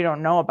there and we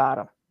don't know about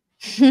them.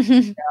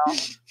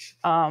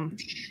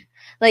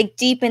 Like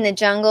deep in the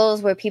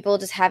jungles where people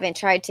just haven't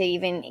tried to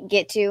even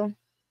get to.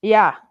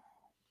 Yeah.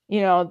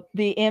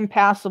 The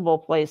impassable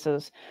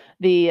places,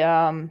 the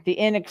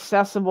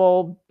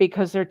inaccessible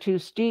because they're too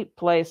steep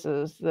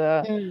places,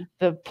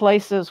 the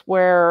places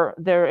where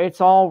it's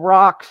all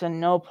rocks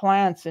and no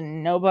plants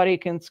and nobody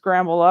can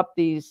scramble up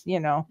these,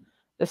 the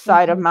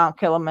side of Mount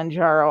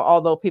Kilimanjaro,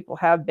 although people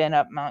have been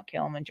up Mount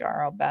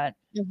Kilimanjaro, but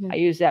I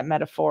use that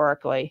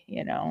metaphorically.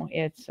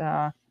 It's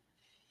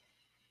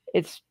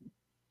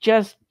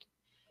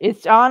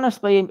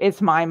honestly,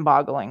 it's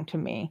mind-boggling to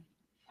me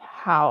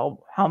how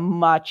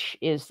much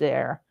is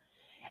there.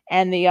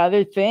 And the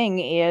other thing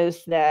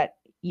is that,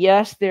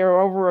 yes, there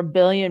are over 1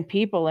 billion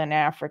people in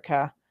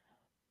Africa,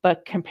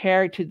 but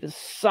compared to the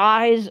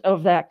size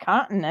of that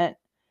continent,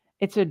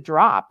 it's a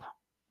drop.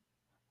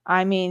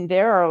 I mean,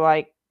 there are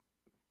like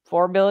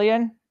 4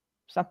 billion,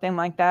 something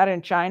like that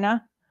in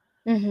China.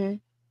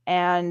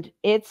 And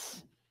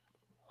it's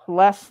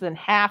less than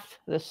half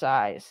the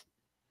size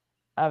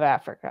of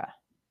Africa.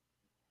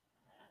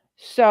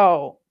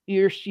 So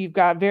you've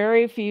got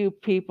very few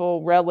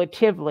people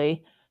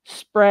relatively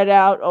spread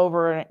out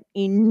over an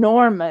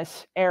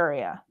enormous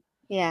area.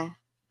 Yeah.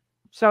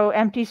 So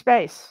empty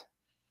space,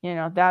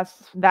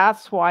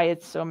 that's why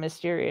it's so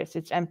mysterious.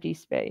 It's empty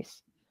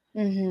space.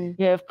 You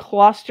have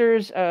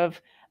clusters of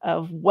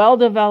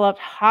well-developed,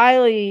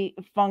 highly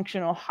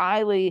functional,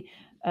 highly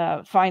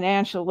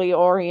financially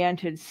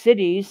oriented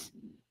cities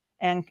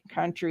and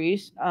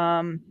countries.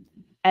 And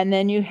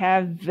then you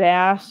have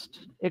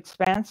vast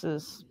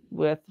expanses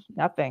with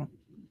nothing.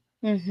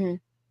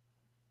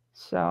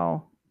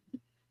 So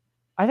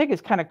I think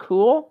it's kind of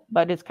cool,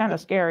 but it's kind of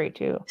scary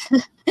too.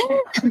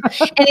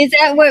 And is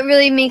that what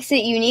really makes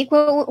it unique?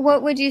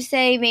 What would you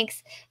say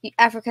makes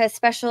Africa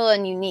special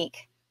and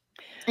unique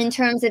in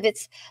terms of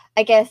its,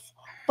 I guess,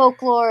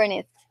 folklore and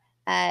its,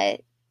 I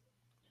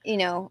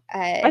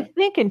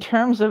think in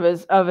terms of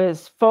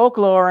his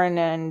folklore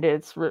and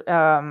its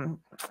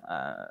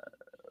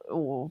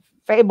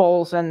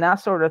fables and that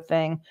sort of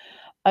thing,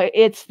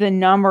 it's the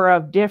number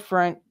of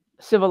different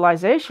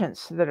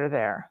civilizations that are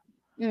there.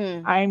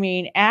 I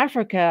mean,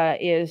 Africa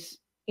is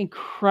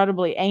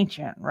incredibly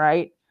ancient,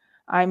 right?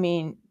 I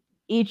mean,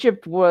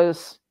 Egypt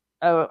was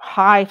a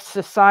high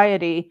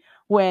society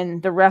when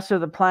the rest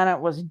of the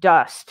planet was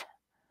dust.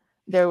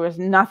 There was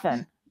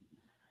nothing.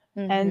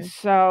 And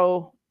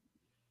so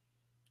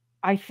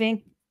I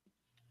think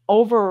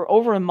over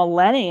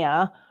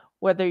millennia,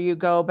 whether you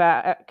go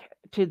back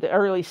to the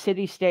early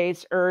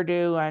city-states,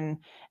 Urdu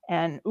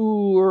and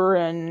Ur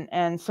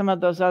and some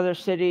of those other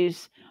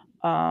cities,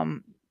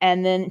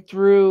 and then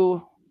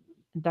through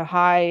the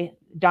high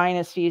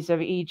dynasties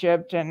of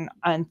Egypt and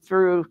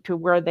through to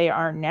where they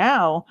are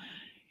now,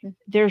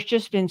 there's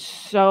just been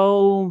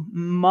so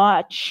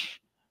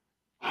much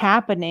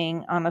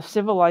happening on a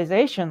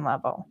civilization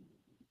level.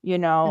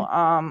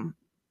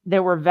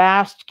 There were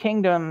vast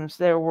kingdoms,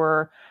 there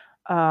were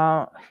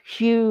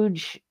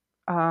huge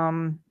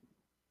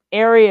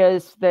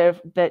areas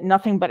that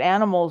nothing but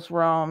animals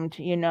roamed.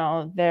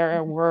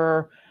 There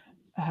were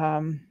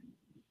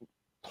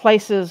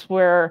places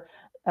where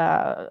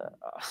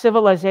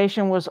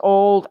civilization was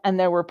old, and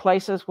there were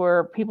places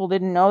where people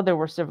didn't know there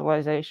were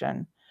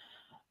civilization.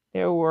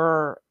 There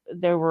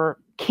were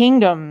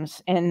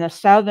kingdoms in the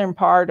southern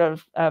part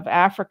of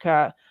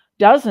Africa,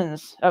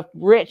 dozens of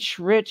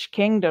rich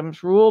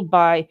kingdoms ruled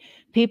by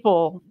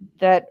people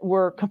that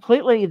were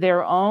completely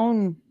their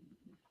own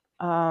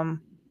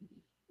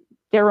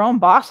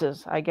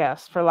bosses, I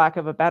guess, for lack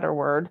of a better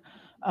word.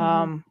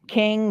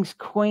 Kings,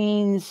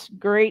 queens,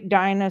 great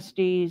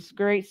dynasties,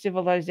 great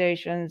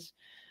civilizations.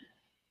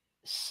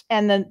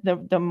 And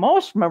the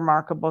most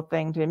remarkable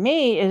thing to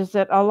me is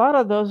that a lot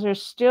of those are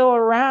still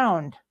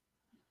around,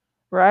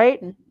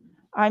 right?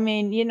 I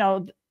mean,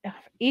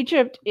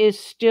 Egypt is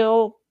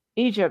still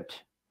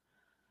Egypt.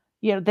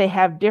 They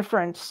have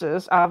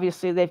differences.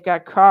 Obviously, they've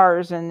got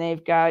cars and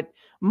they've got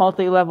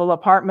multi-level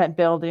apartment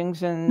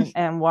buildings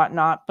and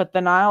whatnot, but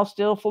the Nile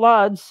still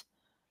floods,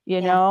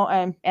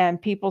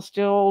 and people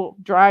still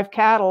drive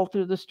cattle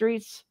through the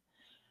streets.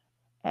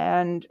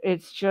 And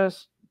it's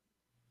just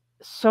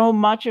so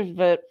much of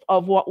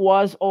what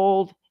was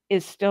old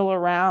is still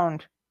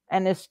around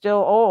and is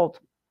still old.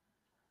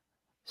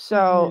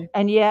 So,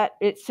 and yet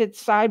it sits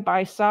side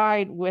by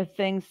side with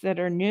things that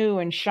are new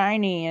and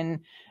shiny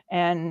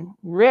and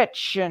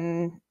rich,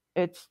 and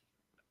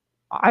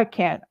I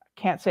can't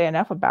say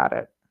enough about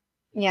it.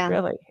 Yeah.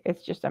 Really,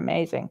 it's just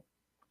amazing.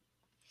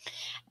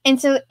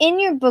 And so in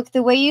your book,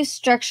 the way you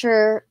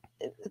structure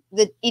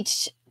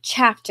each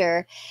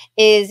chapter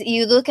is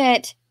you look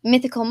at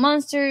mythical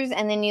monsters,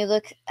 and then you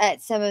look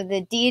at some of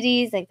the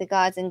deities, like the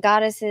gods and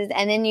goddesses,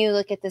 and then you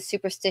look at the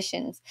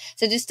superstitions.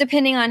 So just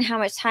depending on how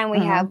much time we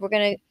have,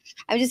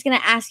 I'm just gonna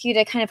ask you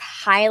to kind of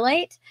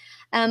highlight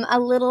a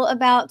little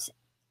about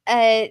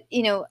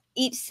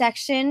each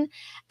section,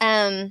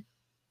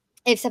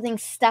 if something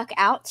stuck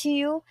out to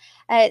you.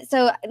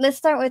 So let's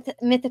start with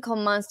mythical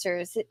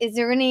monsters.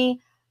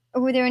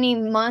 Were there any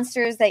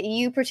monsters that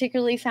you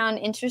particularly found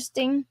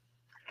interesting?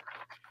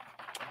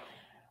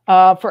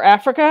 For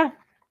Africa?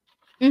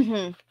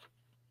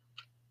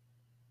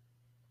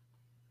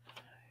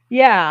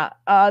 Yeah,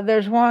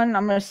 there's one.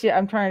 I'm gonna see.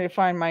 I'm trying to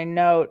find my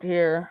note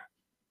here.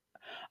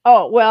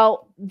 Oh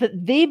well,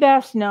 the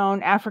best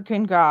known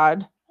African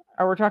god.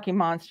 Or we're talking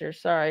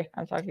monsters. Sorry,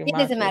 I'm talking It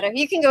doesn't monsters. matter.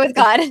 You can go with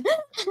God.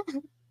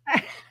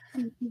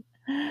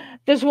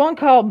 There's one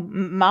called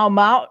Mau.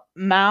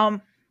 I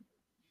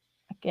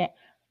can't.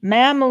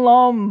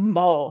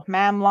 Mamlombo.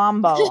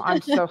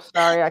 I'm so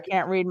sorry. I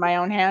can't read my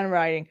own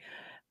handwriting.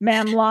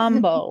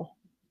 Mamlombo.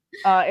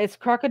 It's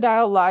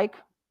crocodile-like.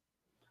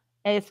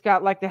 It's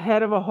got like the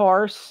head of a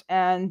horse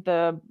and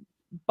the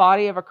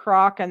body of a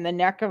croc and the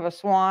neck of a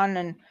swan.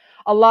 And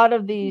a lot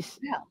of these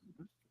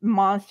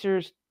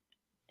monsters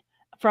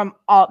from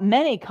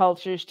many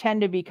cultures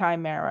tend to be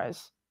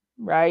chimeras,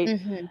 right?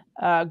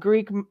 Mm-hmm.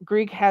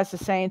 Greek has the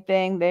same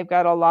thing. They've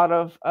got a lot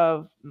of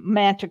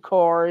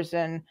manticores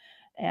and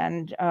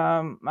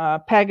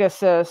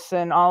Pegasus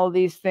and all of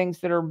these things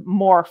that are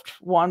morphed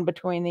one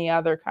between the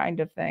other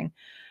kind of thing.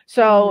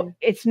 So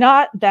it's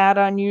not that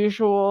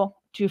unusual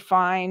to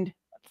find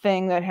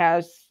thing that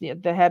has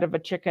the head of a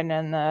chicken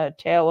and the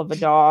tail of a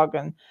dog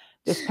and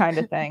this kind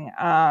of thing.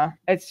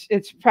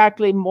 It's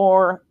practically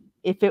more,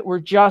 if it were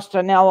just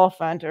an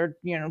elephant or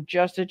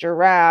just a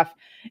giraffe,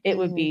 it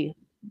would be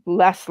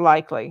less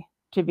likely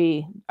to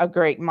be a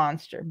great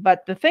monster.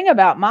 But the thing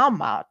about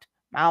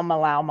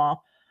Malmalaumo,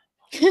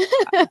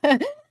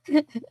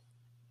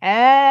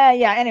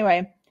 yeah,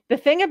 anyway, the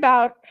thing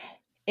about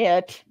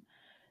it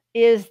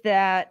is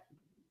that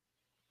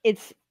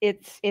its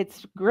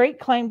great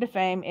claim to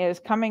fame is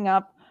coming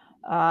up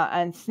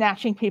and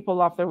snatching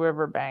people off the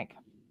riverbank.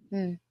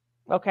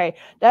 Okay,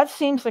 that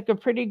seems like a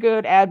pretty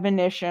good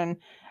admonition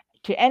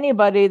to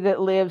anybody that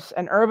lives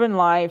an urban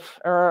life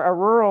or a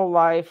rural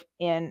life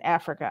in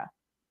Africa,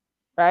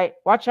 right?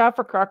 Watch out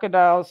for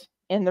crocodiles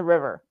in the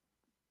river.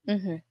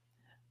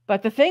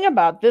 But the thing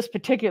about this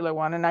particular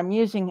one, and I'm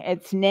using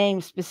its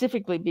name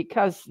specifically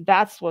because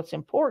that's what's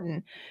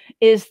important,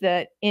 is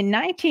that in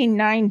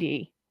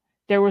 1990,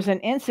 there was an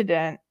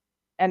incident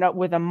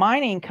with a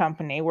mining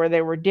company where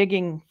they were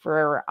digging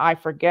for, I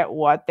forget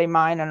what, they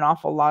mine an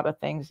awful lot of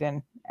things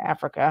in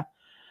Africa.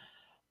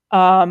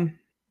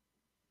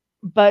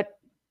 But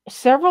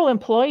several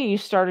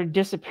employees started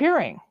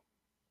disappearing.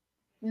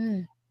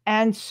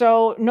 And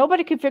so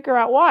nobody could figure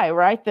out why,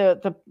 right?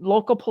 The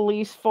local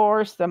police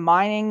force, the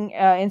mining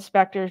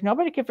inspectors,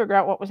 nobody could figure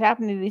out what was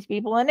happening to these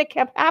people. And it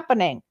kept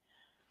happening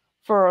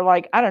for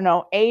like, I don't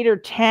know, 8 or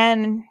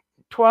 10,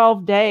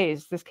 12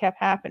 days. This kept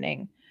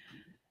happening.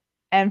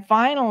 And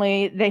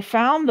finally, they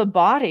found the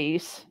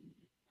bodies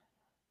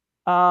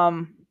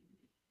of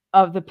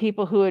the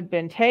people who had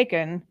been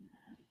taken,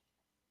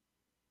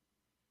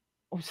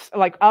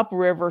 like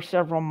upriver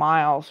several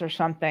miles or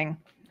something.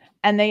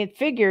 And they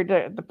figured,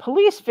 the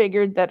police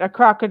figured that a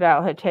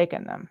crocodile had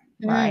taken them,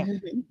 right?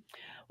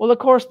 Well, of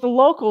course, the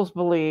locals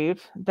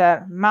believed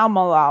that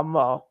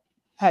Malmalamo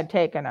had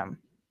taken them.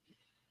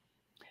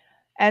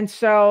 And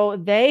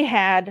so they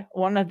had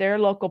one of their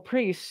local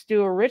priests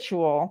do a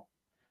ritual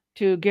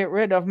to get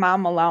rid of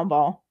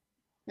Malmalamo.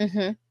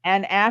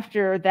 And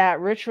after that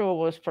ritual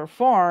was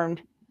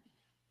performed,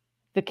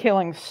 the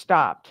killing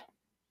stopped.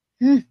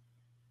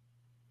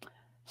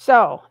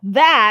 So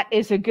that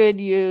is a good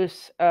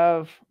use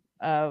of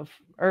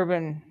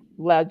urban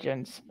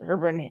legends,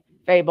 urban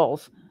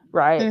fables,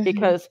 right?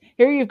 Because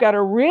here you've got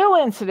a real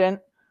incident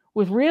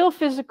with real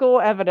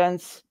physical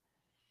evidence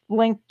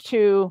linked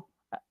to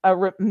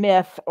a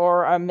myth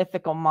or a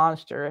mythical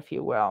monster, if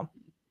you will.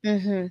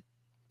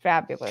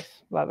 Fabulous.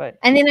 Love it.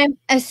 And then I'm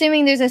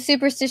assuming there's a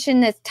superstition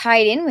that's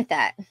tied in with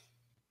that.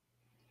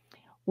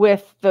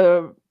 With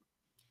the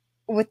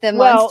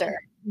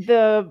monster.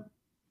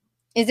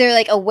 Is there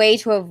like a way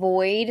to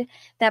avoid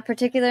that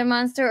particular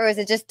monster, or is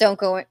it just don't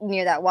go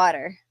near that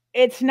water?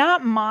 It's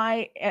not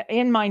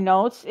in my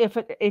notes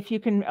if you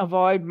can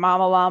avoid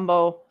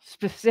Mamalambo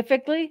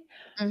specifically,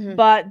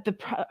 but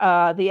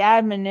the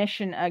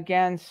admonition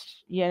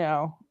against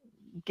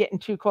getting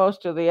too close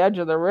to the edge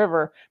of the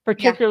river,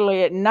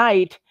 particularly at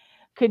night,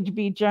 could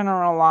be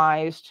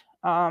generalized.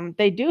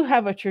 They do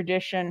have a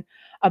tradition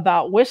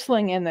about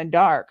whistling in the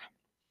dark,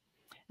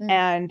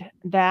 and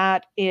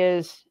that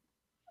is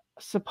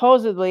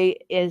supposedly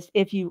is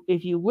if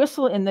you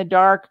whistle in the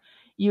dark,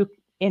 you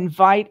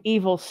invite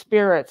evil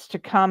spirits to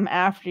come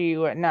after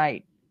you at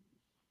night.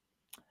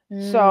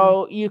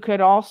 So you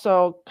could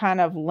also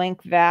kind of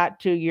link that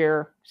to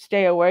your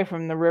stay away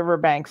from the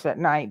riverbanks at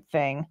night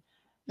thing.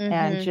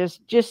 And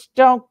just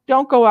don't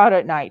go out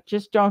at night.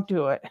 Just don't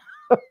do it.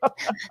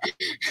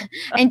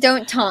 And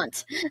don't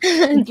taunt.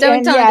 Don't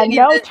taunt. Yeah,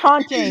 no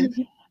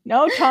taunting.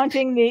 No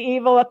taunting the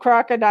evil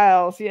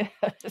crocodiles.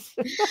 Yes.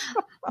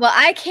 Well,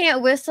 I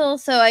can't whistle,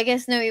 so I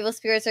guess no evil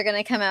spirits are going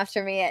to come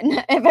after me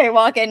if I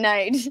walk at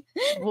night.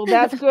 Well,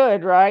 that's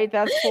good, right?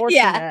 That's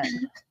fortunate.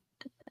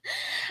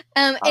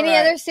 Any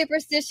other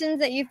superstitions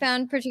that you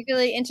found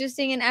particularly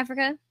interesting in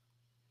Africa?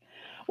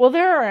 Well,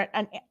 there are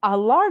a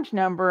large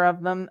number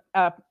of them,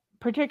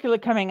 particularly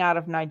coming out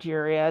of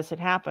Nigeria, as it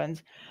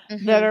happens,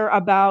 that are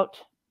about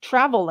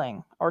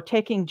traveling or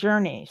taking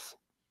journeys.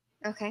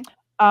 Okay.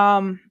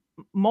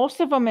 most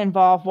of them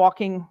involve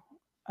walking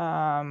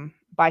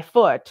by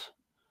foot.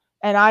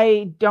 And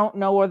I don't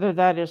know whether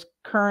that is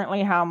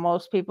currently how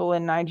most people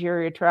in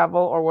Nigeria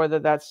travel or whether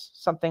that's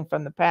something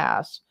from the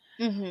past.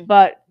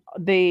 But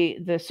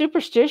the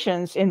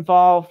superstitions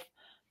involve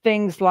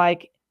things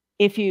like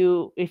if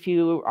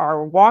you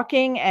are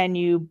walking and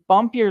you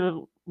bump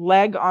your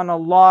leg on a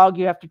log,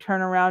 you have to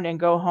turn around and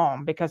go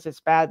home because it's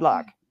bad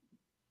luck.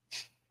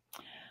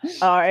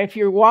 If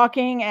you're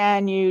walking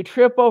and you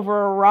trip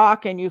over a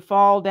rock and you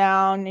fall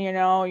down, you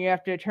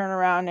have to turn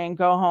around and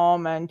go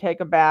home and take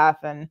a bath,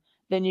 and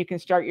then you can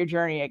start your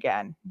journey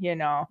again.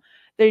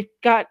 They've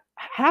got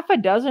half a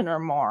dozen or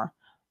more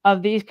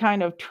of these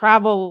kind of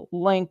travel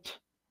linked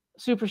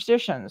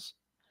superstitions,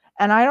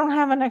 and I don't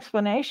have an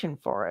explanation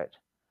for it.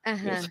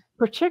 It's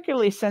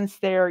particularly since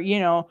they're,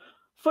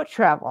 foot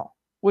travel,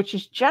 which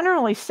is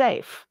generally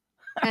safe.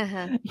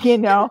 I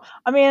mean,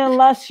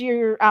 unless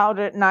you're out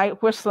at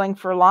night whistling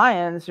for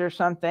lions or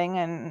something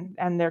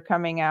and they're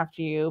coming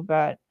after you,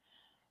 but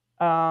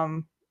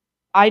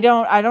I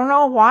don't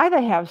know why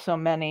they have so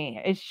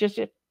many. It's just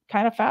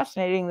kind of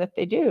fascinating that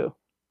they do.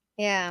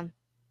 Yeah.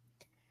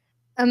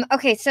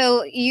 Okay,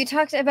 so you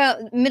talked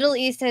about Middle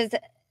East as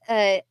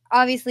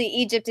obviously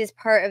Egypt is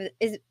part of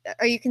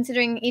are you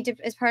considering Egypt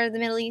as part of the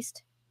Middle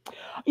East?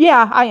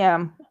 Yeah, I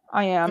am.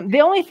 Okay.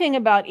 The only thing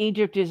about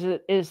Egypt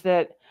is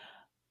that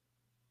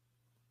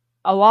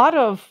a lot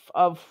of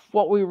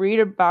what we read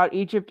about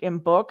Egypt in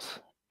books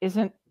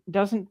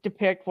doesn't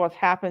depict what's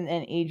happened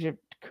in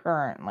Egypt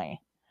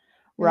currently,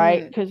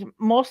 right? Because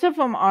most of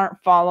them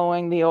aren't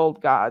following the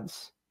old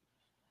gods.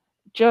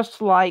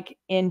 Just like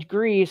in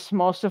Greece,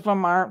 most of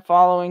them aren't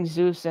following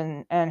Zeus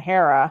and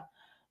Hera.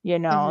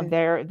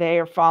 They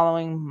are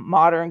following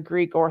modern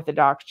Greek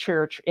Orthodox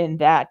Church in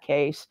that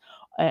case.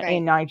 Right.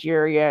 In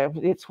Nigeria,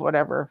 it's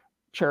whatever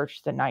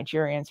church the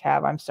Nigerians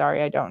have. I'm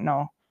sorry, I don't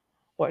know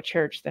what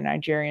church the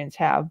Nigerians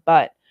have,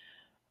 but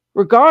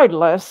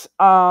regardless,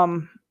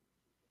 in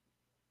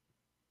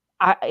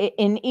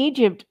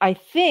Egypt, I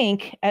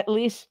think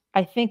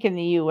in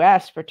the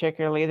US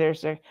particularly,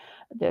 there's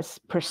this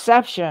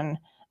perception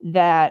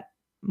that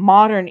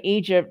modern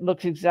Egypt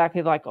looks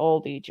exactly like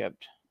old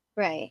Egypt.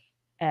 Right.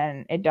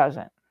 And it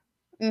doesn't.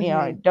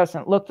 It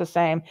doesn't look the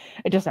same.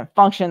 It doesn't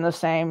function the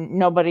same.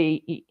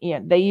 Nobody,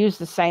 they use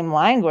the same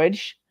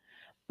language,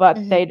 but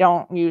they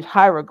don't use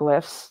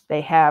hieroglyphs.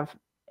 They have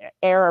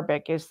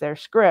Arabic as their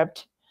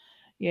script,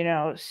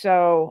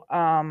 so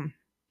I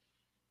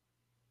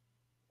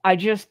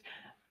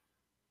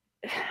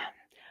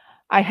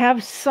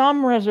have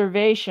some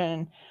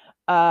reservation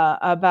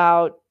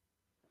about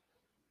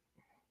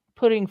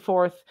putting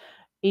forth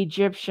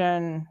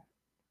Egyptian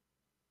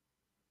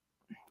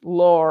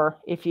lore,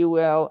 if you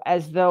will,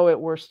 as though it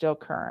were still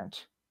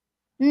current.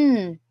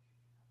 So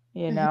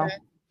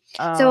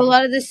a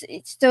lot of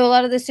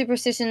the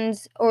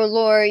superstitions or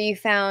lore you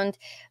found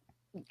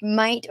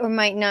might or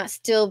might not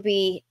still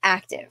be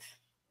active.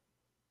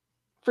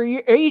 For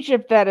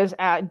Egypt, that is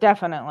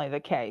definitely the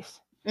case.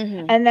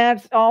 And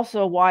that's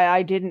also why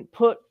I didn't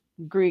put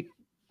Greek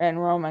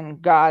and Roman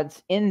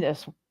gods in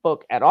this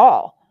book at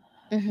all,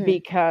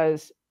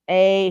 because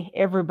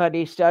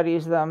everybody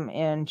studies them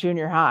in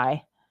junior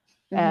high,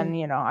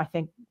 and I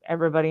think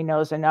everybody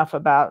knows enough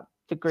about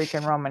the Greek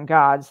and Roman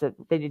gods that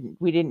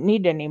we didn't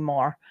need any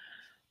more.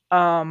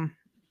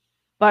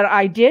 But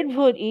I did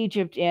put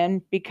Egypt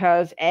in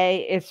because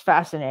A, it's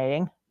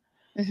fascinating,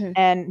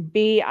 and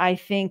B, I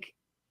think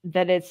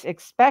that it's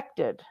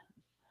expected.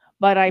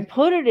 But I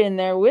put it in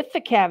there with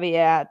the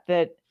caveat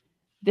that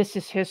this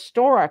is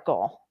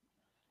historical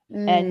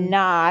and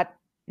not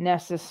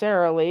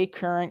necessarily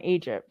current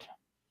Egypt.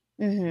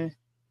 Yeah,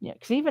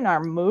 because even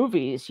our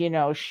movies,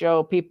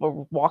 show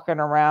people walking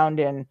around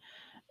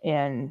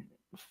in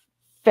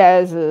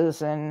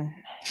fezzes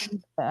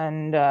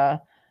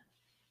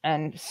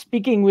and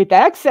speaking with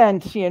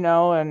accent,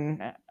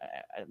 and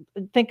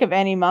think of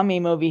any mummy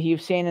movie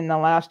you've seen in the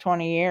last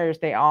 20 years.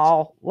 They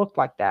all look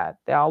like that.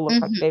 They all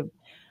look like they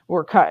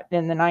were cut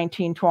in the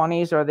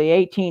 1920s or the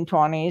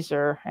 1820s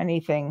or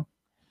anything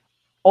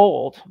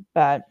old.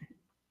 But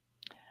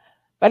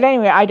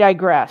anyway, I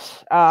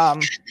digress. So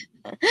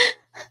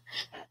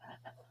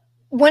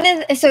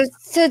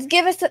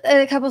give us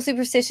a couple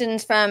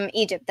superstitions from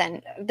Egypt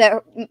then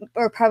that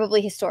are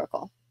probably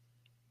historical.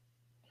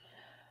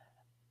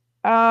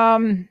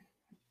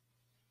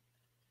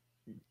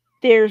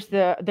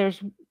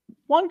 There's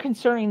one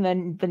concerning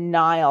the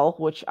Nile,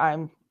 which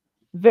I'm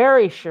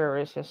very sure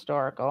is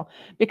historical,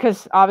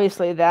 because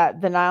obviously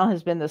the Nile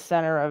has been the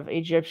center of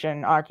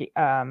Egyptian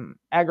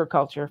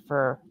agriculture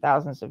for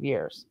thousands of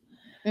years.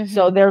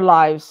 So their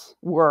lives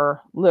were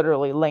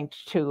literally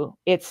linked to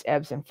its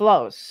ebbs and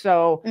flows.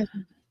 So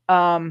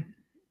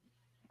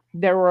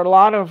there were a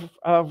lot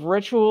of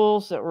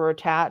rituals that were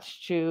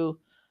attached to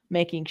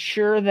making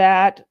sure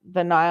that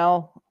the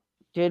Nile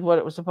did what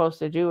it was supposed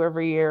to do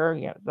every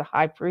year. The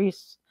high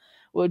priests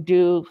would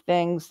do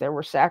things. There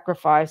were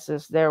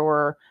sacrifices. There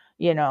were,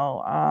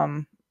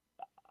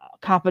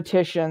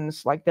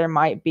 competitions like there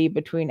might be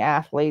between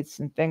athletes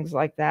and things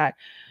like that.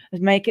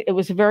 It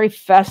was a very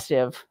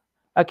festive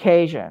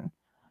occasion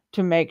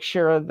to make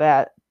sure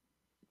that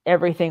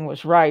everything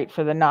was right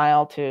for the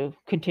Nile to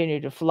continue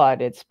to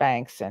flood its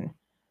banks and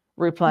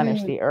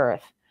replenish the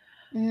earth.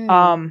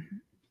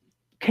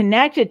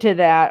 Connected to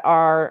that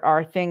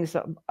are things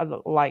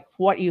like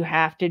what you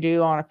have to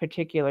do on a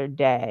particular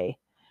day.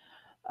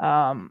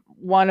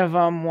 One of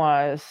them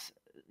was,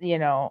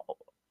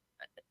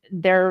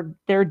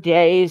 their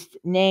days,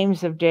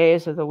 names of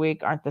days of the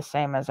week aren't the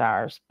same as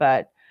ours,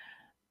 but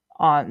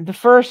on the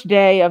first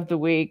day of the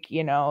week,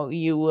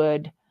 you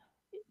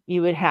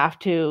would have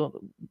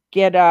to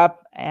get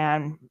up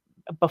and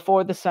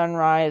before the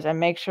sunrise and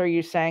make sure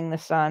you sang the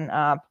sun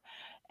up.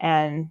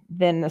 And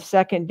then the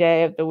second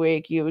day of the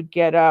week, you would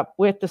get up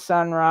with the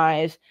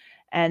sunrise,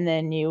 and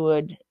then you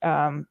would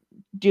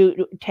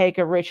take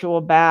a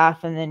ritual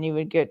bath, and then you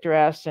would get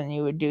dressed and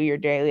you would do your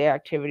daily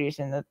activities.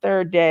 And the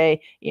third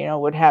day,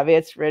 would have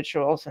its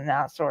rituals and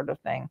that sort of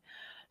thing.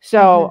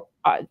 So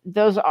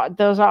those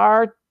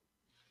are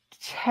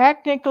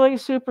technically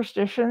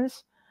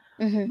superstitions,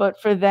 but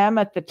for them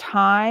at the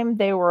time,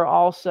 they were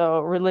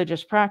also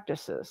religious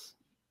practices,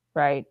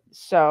 right?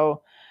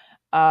 So,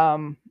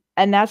 and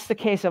that's the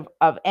case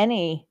of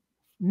any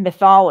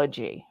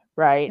mythology,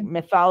 right?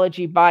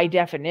 Mythology, by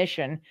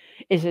definition,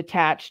 is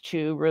attached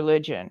to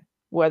religion,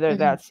 whether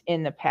that's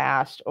in the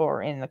past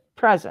or in the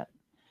present.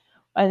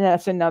 And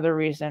that's another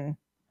reason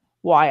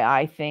why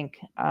I think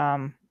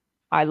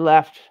I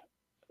left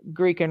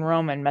Greek and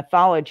Roman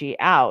mythology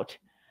out,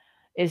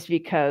 is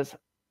because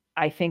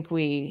I think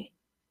we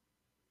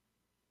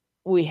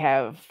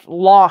have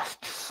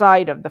lost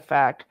sight of the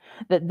fact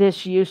that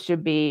this used to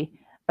be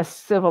a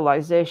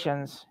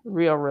civilization's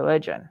real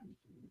religion,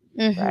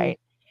 right?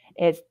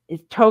 It's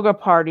toga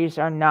parties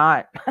are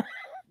not,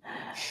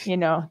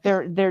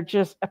 they're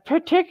just,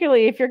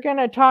 particularly if you're going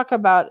to talk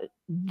about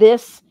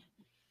this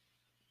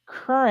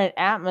current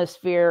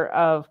atmosphere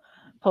of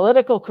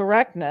political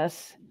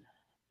correctness,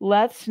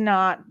 let's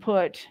not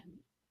put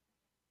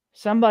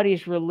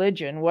somebody's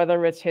religion,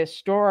 whether it's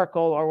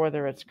historical or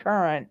whether it's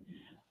current,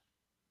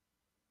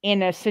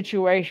 in a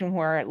situation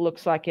where it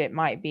looks like it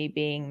might be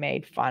being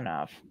made fun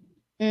of,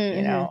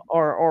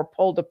 or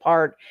pulled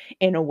apart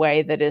in a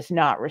way that is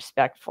not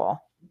respectful.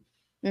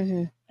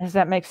 Does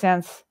that make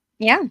sense?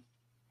 Yeah.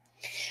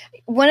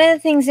 One of the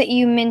things that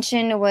you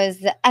mentioned was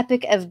the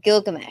Epic of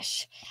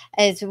Gilgamesh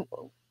as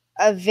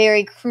a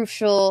very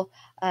crucial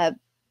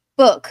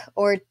book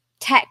or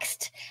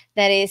text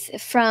that is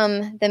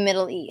from the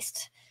Middle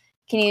East.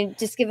 Can you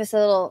just give us a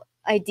little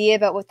idea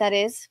about what that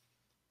is?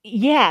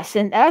 Yes,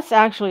 and that's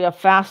actually a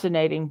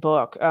fascinating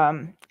book.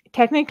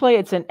 Technically,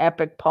 it's an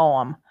epic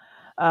poem,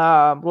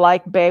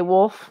 like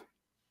Beowulf.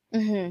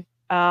 And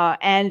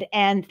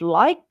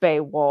like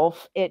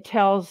Beowulf, it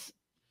tells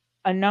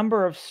a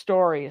number of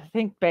stories. I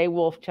think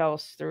Beowulf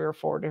tells 3 or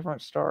 4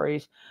 different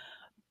stories,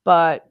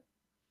 but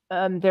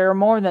there are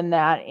more than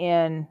that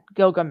in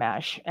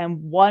Gilgamesh.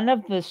 And one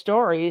of the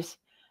stories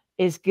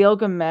is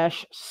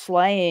Gilgamesh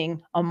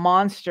slaying a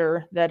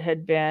monster that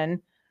had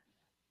been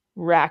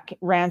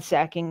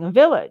ransacking a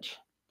village.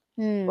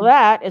 Well,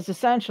 that is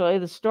essentially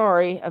the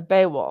story of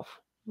Beowulf,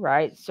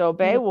 right? So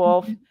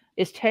Beowulf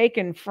is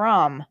taken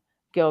from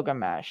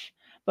Gilgamesh,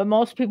 but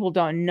most people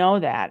don't know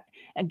that.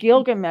 And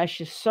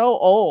Gilgamesh is so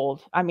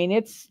old. I mean,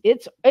 it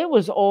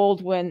was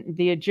old when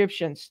the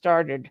Egyptians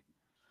started.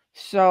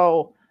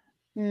 So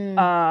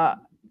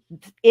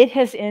it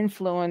has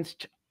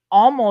influenced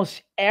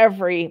almost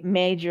every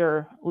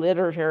major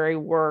literary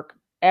work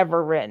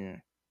ever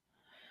written.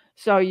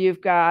 So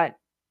you've got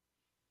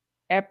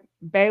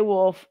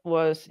Beowulf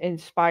was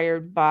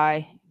inspired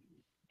by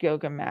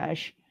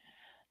Gilgamesh.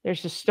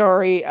 There's a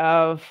story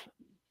of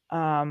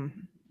a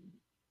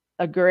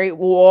great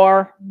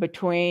war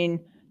between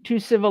 2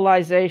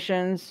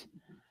 civilizations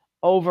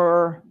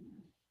over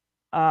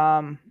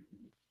a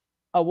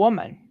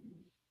woman.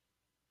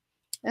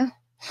 Oh.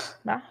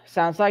 Well,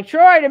 sounds like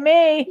Troy to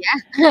me.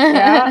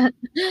 Yeah.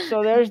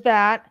 So there's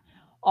that.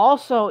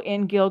 Also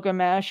in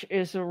Gilgamesh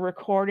is a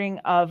recording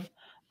of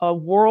a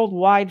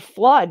worldwide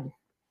flood.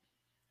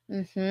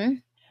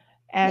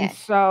 And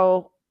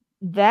so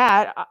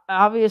that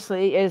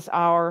obviously is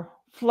our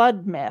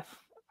flood myth.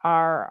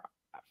 I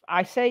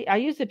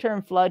use the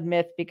term flood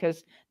myth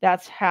because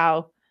that's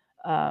how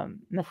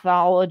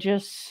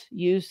mythologists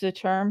use the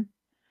term.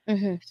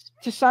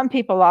 To some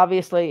people,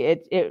 obviously,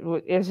 it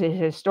is a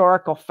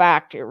historical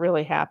fact. It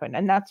really happened,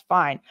 and that's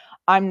fine.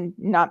 I'm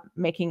not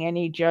making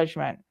any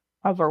judgment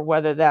over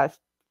whether that's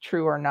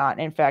true or not.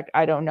 In fact,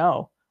 I don't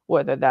know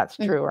whether that's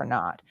true or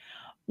not.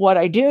 What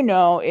I do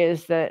know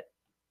is that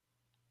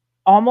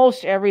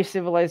almost every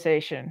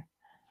civilization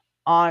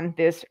on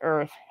this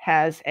earth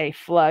has a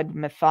flood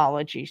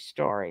mythology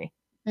story.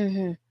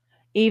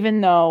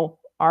 Even though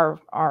our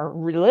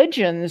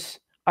religions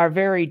are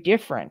very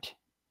different.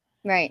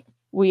 Right.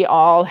 We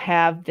all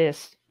have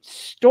this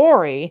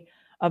story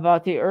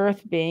about the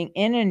earth being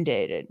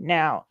inundated.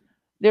 Now,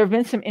 there have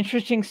been some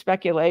interesting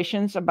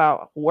speculations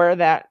about where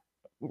that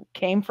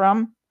came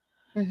from.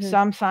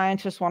 Some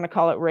scientists want to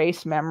call it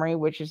race memory,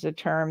 which is a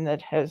term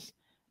that has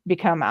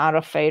become out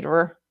of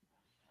favor.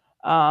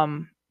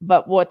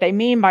 But what they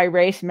mean by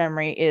race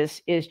memory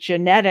is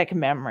genetic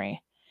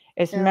memory.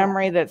 It's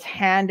memory that's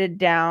handed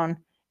down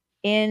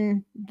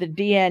in the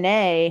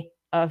DNA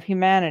of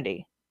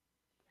humanity.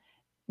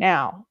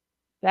 Now,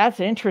 that's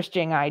an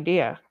interesting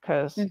idea,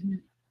 because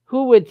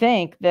who would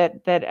think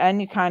that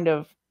any kind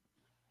of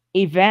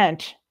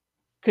event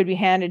could be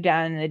handed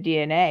down in the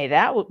DNA?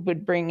 That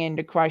would bring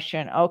into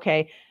question,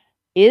 okay,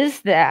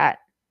 is that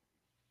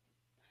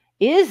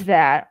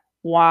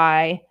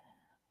why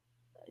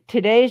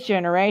today's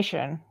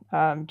generation,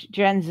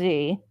 Gen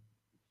Z,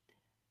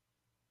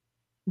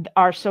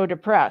 are so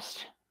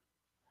depressed?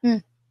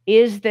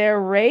 Is their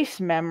race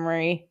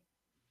memory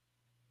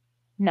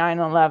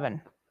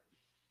 9/11?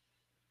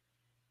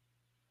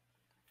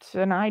 It's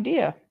an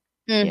idea,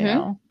 you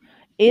know.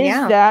 Is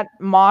that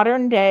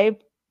modern day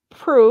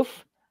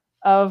proof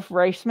of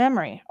race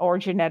memory or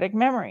genetic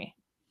memory?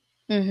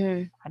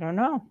 I don't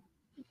know.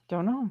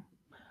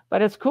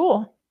 But it's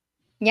cool.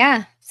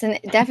 Yeah, it's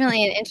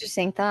definitely an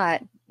interesting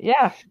thought.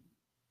 Yeah.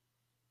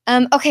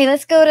 Okay,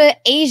 let's go to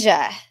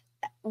Asia.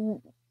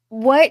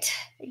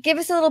 Give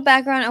us a little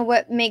background on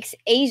what makes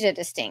Asia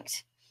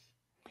distinct.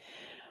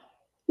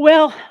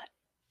 Well,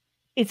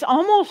 it's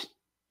almost,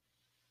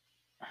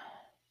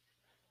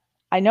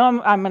 I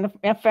know I'm going to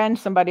offend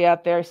somebody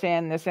out there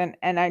saying this, and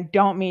I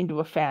don't mean to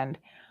offend.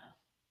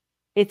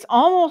 It's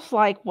almost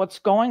like what's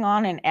going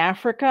on in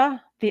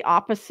Africa, the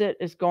opposite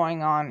is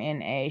going on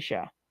in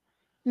Asia.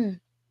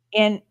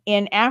 In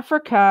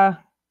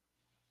Africa,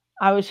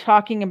 I was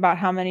talking about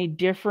how many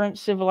different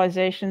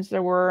civilizations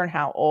there were and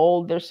how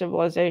old their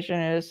civilization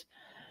is.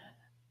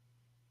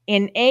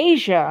 In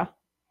Asia,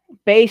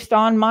 based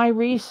on my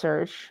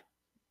research,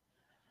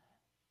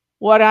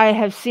 what I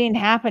have seen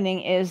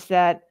happening is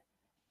that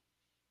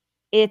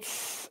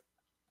it's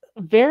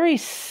very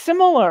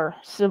similar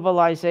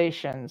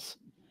civilizations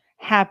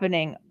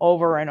happening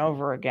over and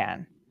over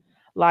again.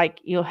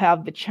 Like, you'll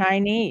have the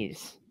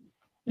Chinese,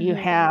 you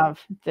have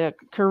the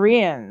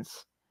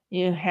Koreans,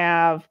 you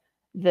have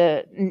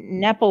the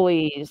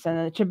Nepalese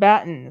and the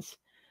Tibetans.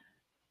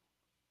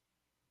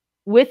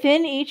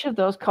 Within each of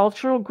those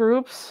cultural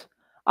groups,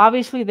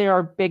 obviously there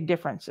are big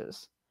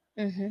differences,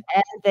 and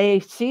they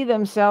see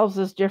themselves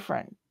as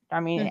different. I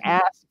mean,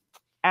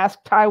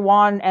 ask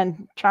Taiwan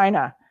and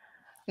China,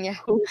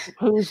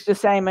 who's the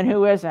same and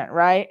who isn't,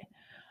 right?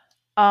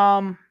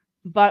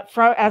 But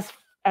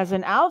as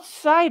an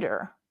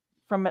outsider,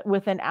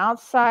 with an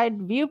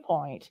outside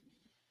viewpoint,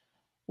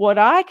 what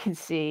I can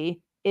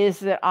see is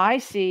that I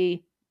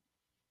see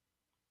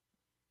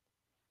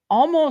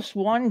almost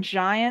one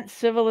giant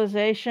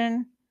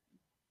civilization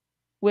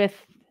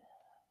with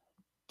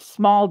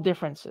small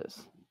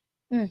differences.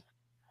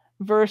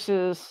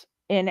 Versus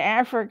in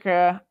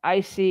Africa,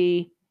 I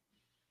see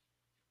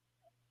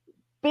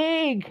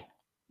big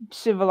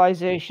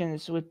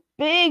civilizations with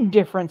big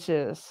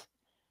differences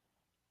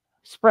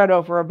spread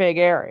over a big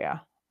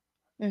area,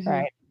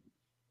 right?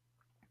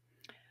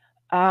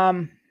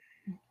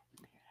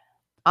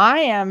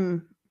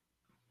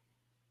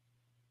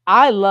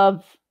 I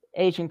love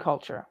Asian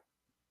culture.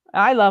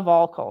 I love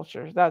all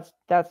cultures. That's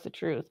the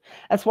truth.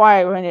 That's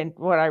why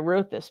I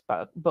wrote this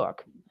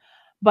book.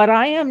 But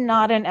I am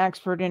not an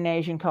expert in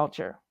Asian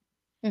culture.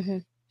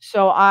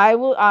 So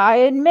I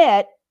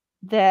admit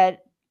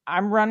that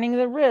I'm running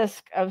the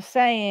risk of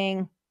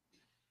saying,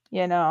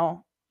 you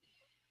know,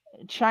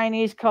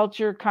 Chinese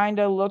culture kind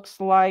of looks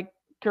like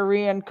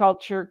Korean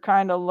culture,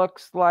 kind of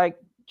looks like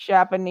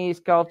Japanese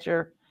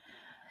culture.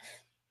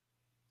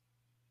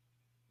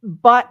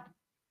 But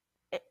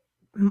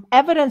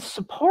evidence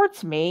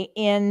supports me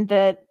in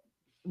that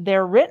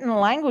their written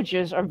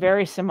languages are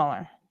very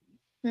similar.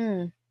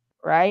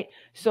 Right?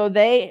 So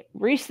they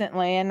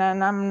recently, and I'm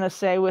going to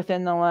say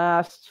within the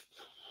last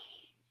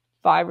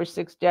 5 or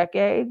 6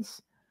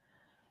 decades,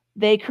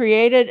 they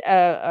created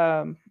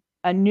a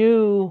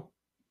new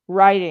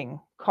writing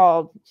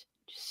called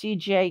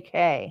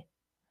CJK,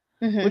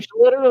 which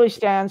literally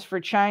stands for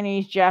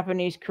Chinese,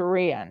 Japanese,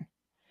 Korean.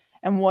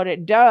 And what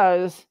it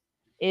does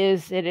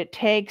is that it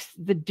takes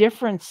the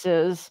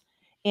differences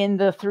in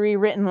the 3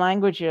 written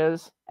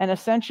languages and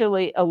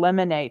essentially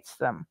eliminates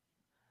them,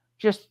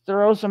 just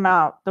throws them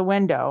out the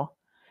window.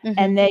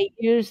 And they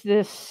use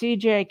this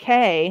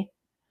CJK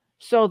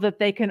so that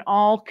they can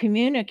all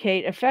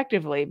communicate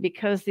effectively,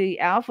 because the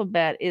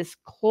alphabet is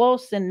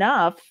close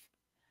enough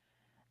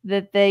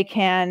that they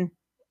can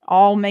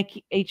all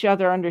make each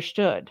other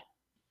understood.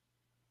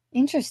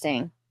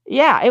 Interesting.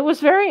 Yeah, it was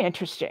very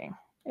interesting.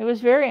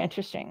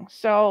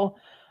 So,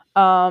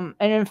 and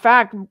in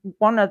fact,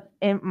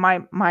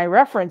 my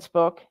reference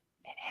book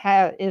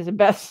is a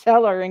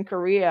bestseller in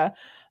Korea.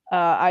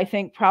 I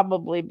think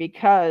probably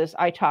because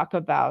I talk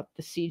about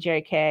the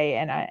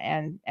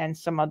CJK and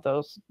some of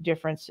those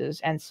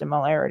differences and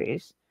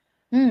similarities,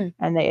 and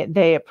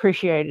they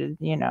appreciated,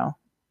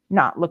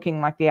 not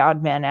looking like the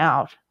odd man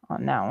out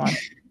on that one.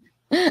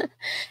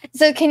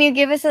 So, can you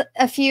give us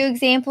a few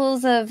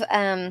examples of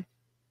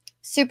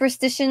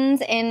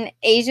superstitions in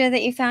Asia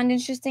that you found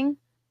interesting?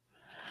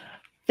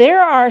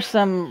 There are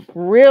some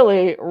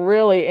really,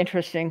 really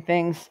interesting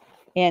things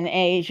in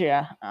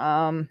Asia.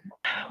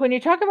 When you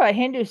talk about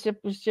Hindu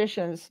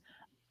superstitions,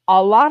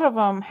 a lot of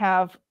them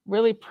have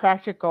really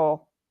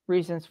practical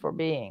reasons for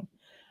being,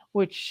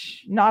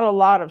 which not a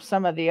lot of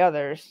some of the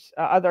others,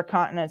 other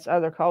continents,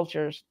 other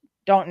cultures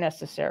don't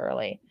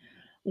necessarily.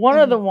 One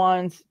of the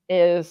ones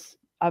is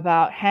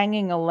about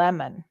hanging a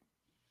lemon.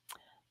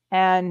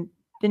 And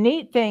the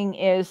neat thing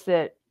is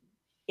that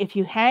if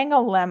you hang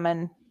a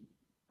lemon,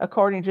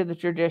 according to the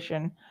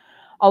tradition,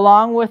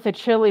 along with a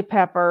chili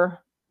pepper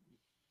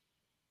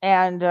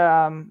and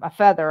a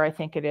feather, I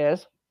think it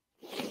is,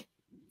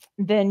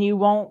 then you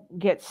won't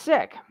get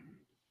sick.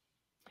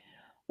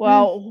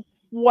 Well,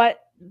 what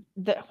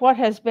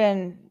has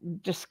been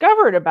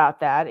discovered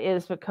about that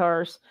is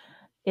because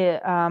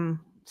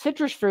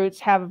citrus fruits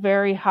have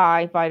very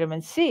high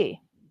vitamin C.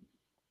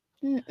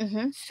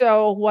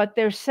 So what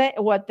they've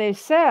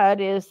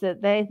said is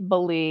that they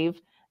believe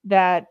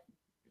that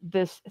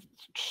this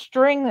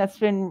string that's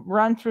been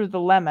run through the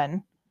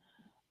lemon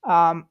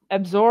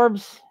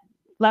absorbs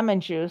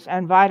lemon juice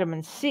and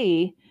vitamin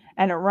C,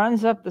 and it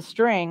runs up the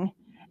string,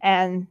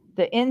 and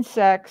the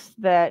insects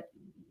that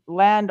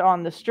land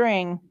on the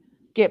string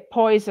get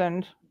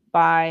poisoned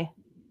by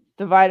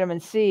the vitamin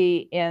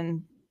C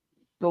in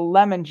the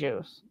lemon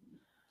juice,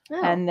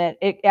 and that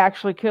it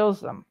actually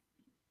kills them.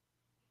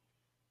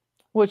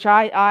 Which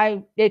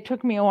it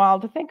took me a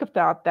while to think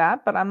about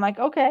that, but I'm like,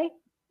 okay,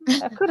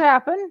 that could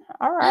happen.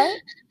 All right.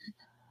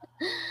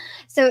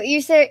 So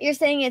you're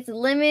saying it's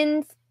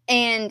lemons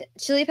and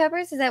chili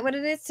peppers? Is that what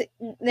it is?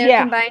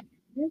 They're combined.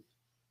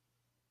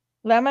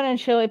 Lemon and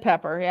chili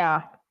pepper,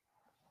 yeah.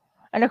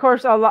 And of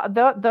course, a lot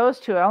those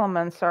two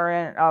elements are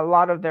in a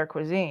lot of their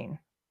cuisine.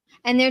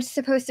 And they're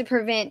supposed to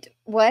prevent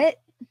what?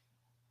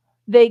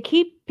 They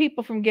keep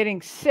people from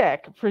getting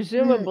sick,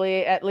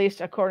 presumably, at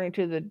least according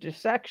to the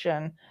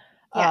dissection,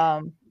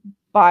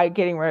 by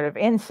getting rid of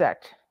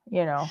insect,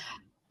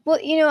 Well,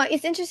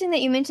 it's interesting that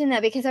you mentioned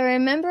that, because I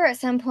remember at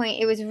some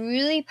point it was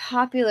really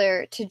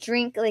popular to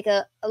drink like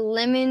a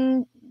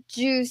lemon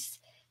juice,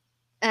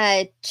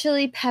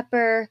 chili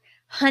pepper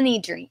honey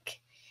drink.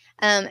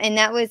 And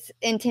that was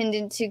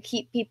intended to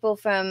keep people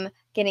from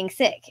getting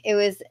sick. It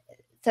was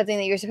something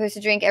that you're supposed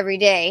to drink every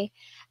day.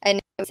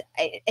 And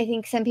I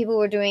think some people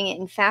were doing it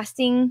in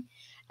fasting,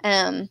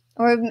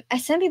 or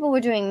some people were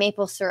doing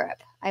maple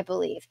syrup, I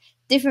believe.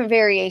 Different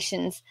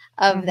variations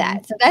of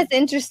that. So that's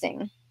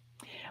interesting.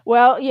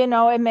 Well,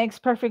 it makes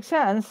perfect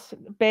sense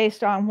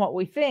based on what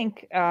we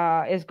think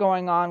is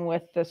going on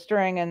with the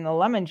string and the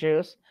lemon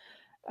juice.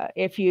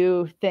 If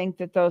you think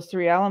that those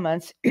three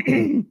elements,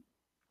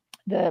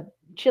 the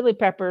chili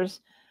peppers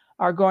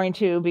are going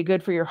to be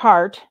good for your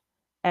heart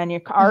and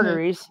your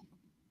arteries,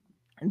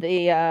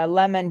 the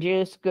lemon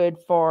juice good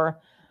for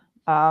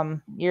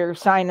your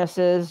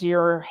sinuses,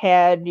 your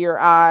head, your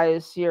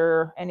eyes,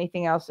 your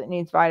anything else that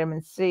needs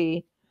vitamin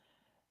C,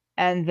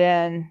 and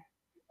then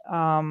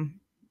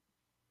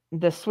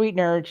the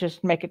sweetener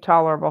just make it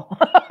tolerable.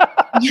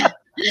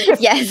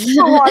 Yes.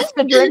 Who wants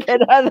to drink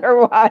it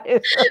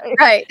otherwise?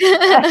 Right.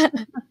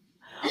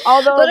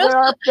 Although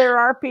there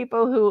are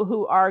people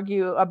who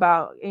argue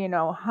about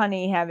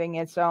honey having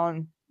its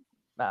own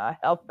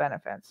health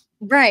benefits.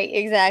 Right,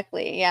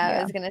 exactly. Yeah,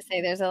 I was going to say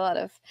there's a lot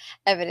of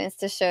evidence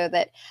to show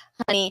that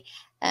honey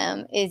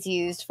is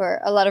used for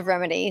a lot of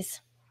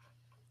remedies.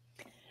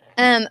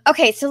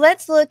 Okay, so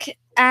let's look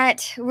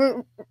at,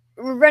 we're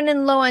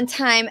running low on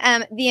time,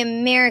 the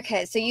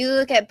Americas. So you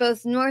look at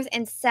both North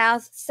and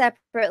South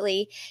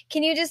separately.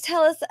 Can you just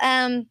tell us,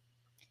 a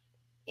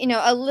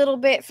little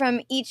bit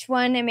from each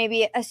one, and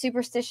maybe a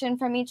superstition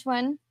from each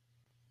one?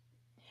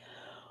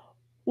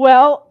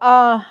 Well,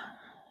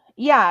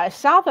 yeah,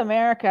 South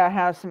America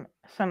has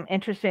some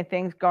interesting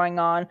things going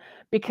on,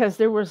 because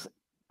there was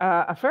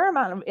a fair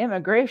amount of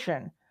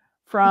immigration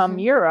from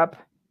Europe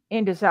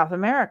into South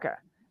America.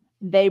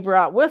 They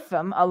brought with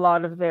them a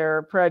lot of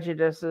their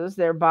prejudices,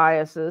 their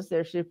biases,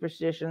 their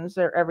superstitions,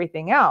 their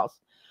everything else.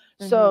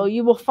 So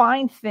you will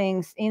find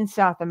things in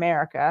South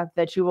America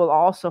that you will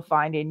also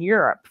find in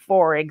Europe.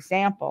 For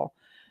example,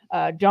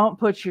 don't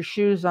put your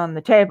shoes on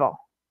the table,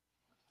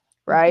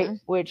 right?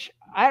 Which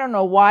I don't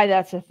know why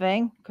that's a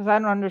thing, because I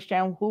don't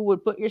understand who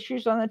would put your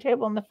shoes on the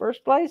table in the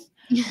first place.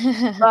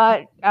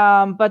 But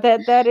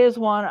that is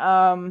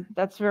one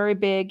that's very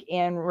big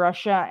in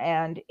Russia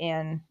and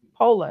in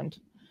Poland,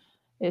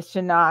 is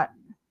to not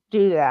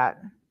do that.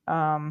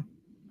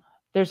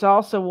 There's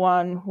also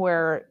one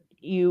where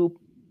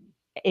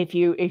if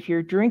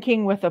you're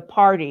drinking with a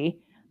party,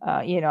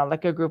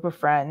 like a group of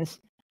friends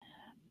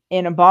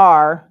in a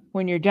bar,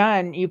 when you're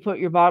done, you put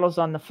your bottles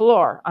on the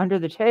floor under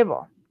the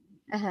table.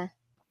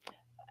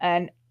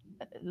 And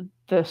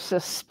the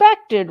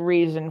suspected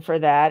reason for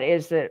that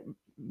is that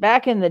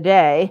back in the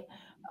day,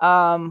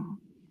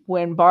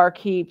 when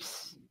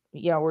barkeeps,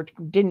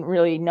 didn't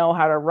really know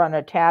how to run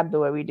a tab the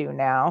way we do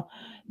now,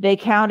 they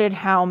counted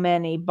how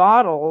many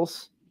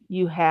bottles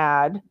you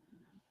had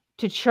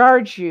to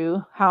charge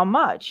you how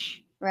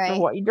much. for Right.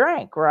 what you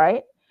drank,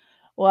 right?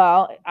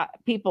 Well,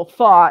 people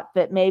thought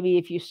that maybe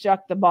if you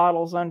stuck the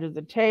bottles under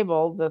the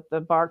table, that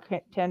the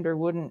bartender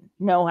wouldn't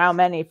know how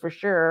many for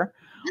sure,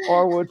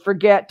 or would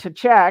forget to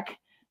check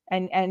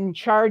and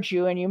charge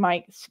you, and you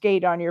might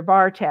skate on your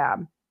bar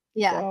tab.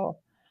 Yeah. So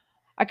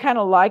I kind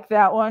of like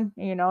that one.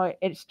 You know,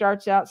 it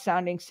starts out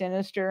sounding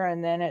sinister,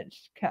 and then it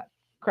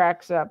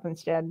cracks up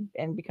instead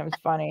and becomes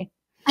funny.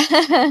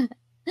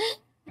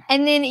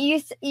 And then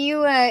you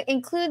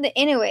include the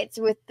Inuits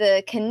with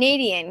the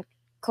Canadian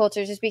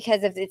culture just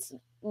because of its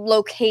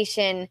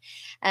location,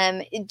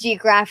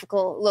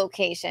 geographical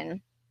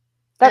location.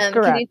 That's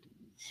correct.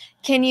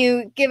 Can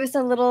you give us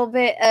a little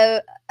bit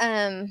of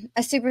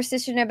a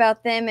superstition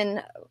about them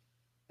and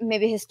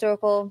maybe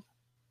historical?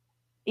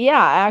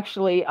 Yeah,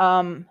 actually,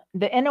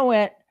 the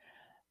Inuit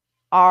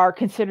are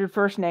considered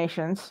First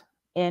Nations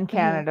in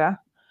Canada.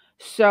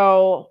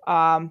 So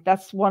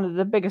that's one of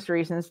the biggest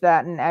reasons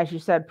that, and as you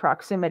said,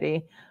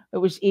 proximity, it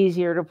was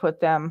easier to put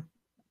them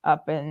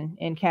up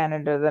in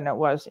Canada than it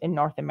was in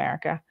North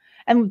America.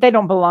 And they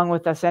don't belong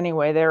with us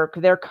anyway.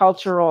 Their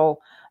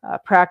cultural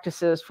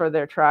practices for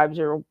their tribes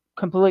are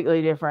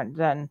completely different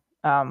than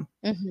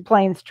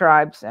Plains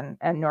tribes and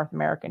North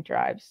American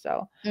tribes.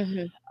 So,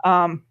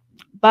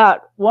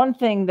 but one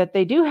thing that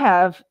they do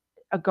have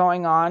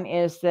going on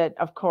is that,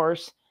 of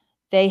course,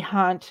 they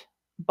hunt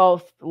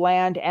both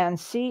land and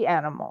sea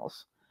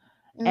animals.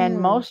 And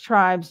most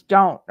tribes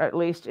don't, at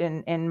least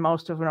in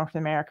most of North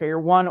America. You're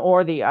one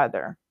or the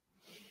other.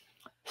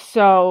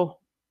 So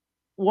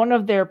one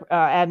of their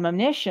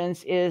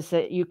admonitions is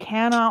that you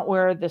cannot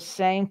wear the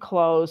same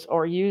clothes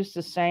or use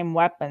the same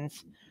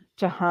weapons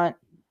to hunt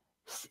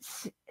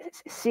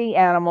sea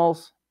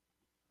animals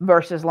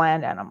versus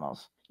land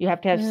animals. You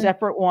have to have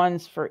separate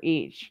ones for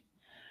each.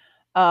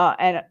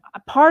 And a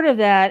part of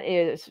that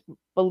is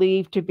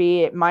believed to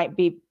be, it might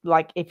be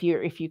like if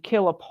you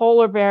kill a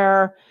polar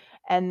bear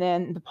and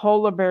then the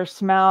polar bear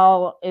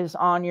smell is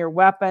on your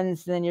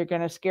weapons, then you're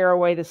going to scare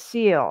away the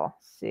seal.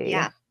 See?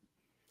 Yeah.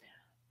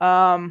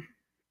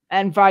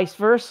 And vice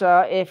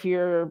versa, if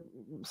your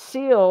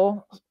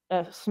seal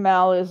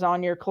smell is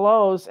on your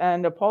clothes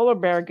and a polar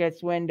bear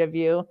gets wind of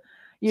you,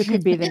 you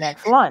could be the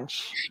next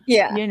lunch.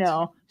 Yeah. You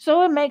know,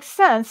 so it makes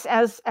sense,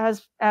 as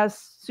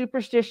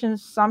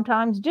superstitions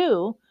sometimes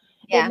do.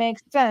 Yeah. It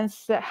makes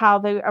sense that how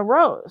they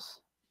arose.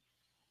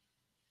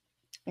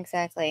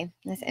 Exactly.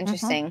 That's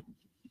interesting.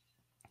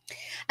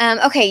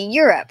 Okay,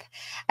 Europe.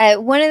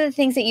 One of the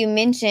things that you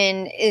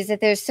mentioned is that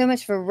there's so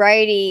much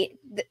variety,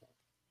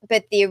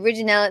 but the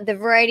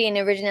variety and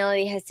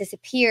originality has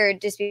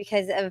disappeared just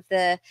because of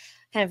the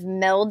kind of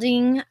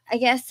melding, I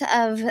guess,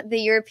 of the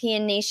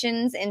European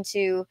nations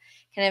into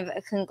kind of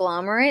a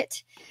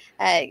conglomerate.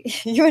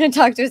 You want to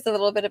talk to us a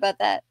little bit about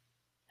that?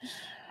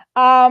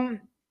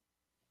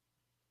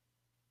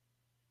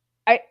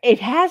 It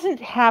hasn't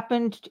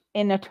happened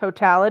in a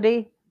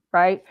totality,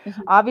 right?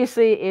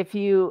 Obviously, if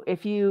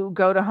you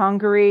go to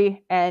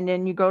Hungary and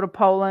then you go to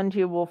Poland,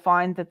 you will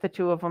find that the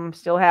two of them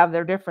still have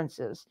their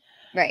differences,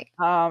 right?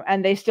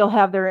 And they still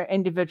have their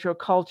individual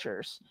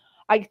cultures.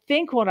 I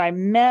think what I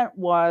meant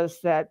was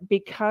that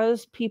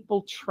because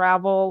people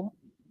travel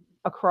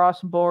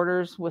across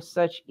borders with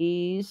such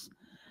ease,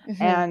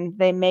 and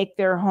they make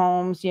their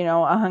homes, you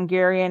know, a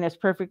Hungarian is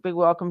perfectly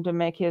welcome to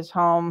make his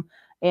home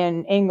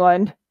in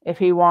England if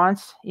he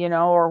wants, you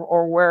know,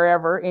 or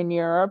wherever in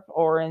Europe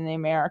or in the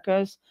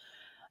Americas,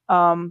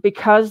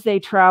 because they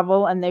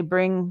travel and they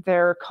bring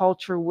their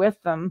culture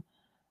with them.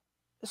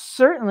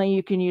 Certainly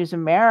you can use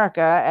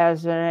America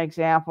as an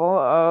example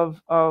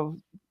of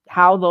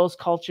how those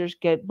cultures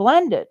get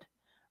blended,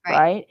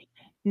 right?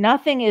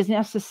 Nothing is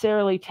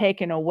necessarily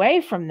taken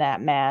away from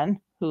that man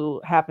who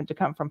happened to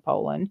come from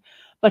Poland,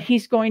 but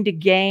he's going to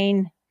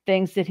gain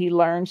things that he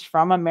learns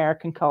from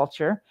American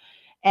culture,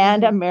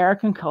 and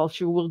American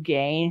culture will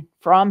gain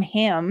from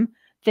him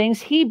things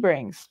he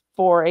brings.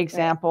 For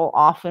example,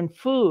 often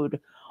food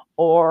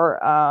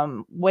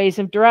or ways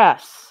of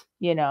dress,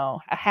 you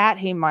know, a hat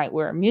he might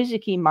wear,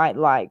 music he might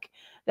like.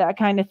 That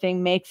kind of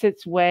thing makes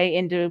its way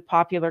into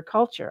popular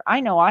culture.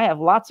 I know I have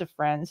lots of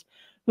friends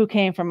who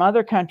came from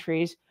other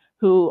countries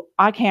who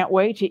I can't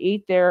wait to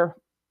eat their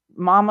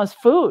mama's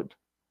food,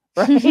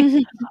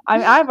 right? I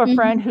have a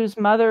friend whose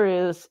mother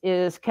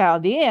is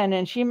Chaldean,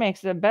 and she makes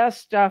the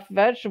best stuffed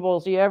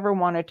vegetables you ever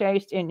want to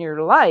taste in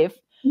your life.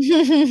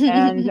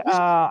 And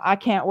I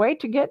can't wait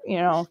to get, you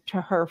know,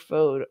 to her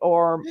food,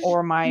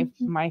 or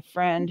my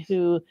friend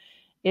who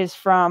is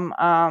from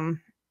I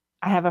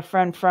have a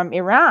friend from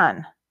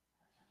Iran,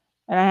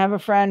 and I have a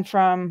friend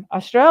from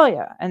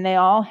Australia, and they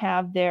all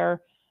have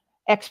their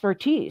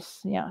expertise.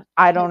 You know,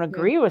 I don't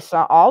agree with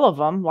all of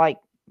them. Like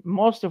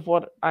most of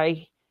what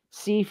I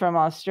see from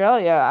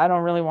Australia, I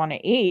don't really want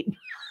to eat.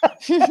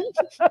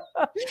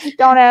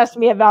 Don't ask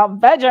me about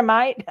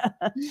Vegemite.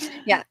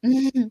 Yeah.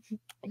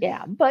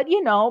 Yeah, but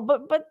you know,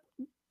 but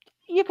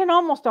you can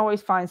almost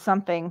always find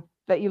something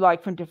that you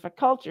like from different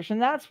cultures, and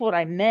that's what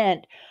I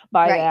meant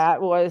by that,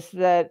 was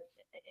that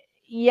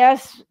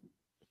yes,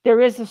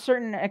 there is a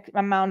certain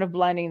amount of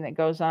blending that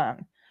goes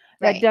on.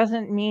 That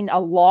doesn't mean a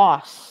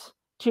loss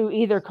to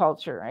either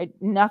culture.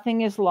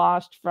 Nothing is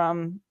lost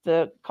from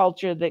the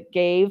culture that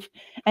gave,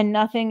 and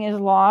nothing is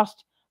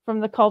lost from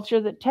the culture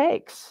that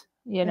takes,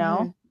 you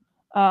know.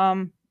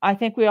 I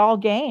think we all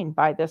gain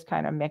by this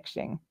kind of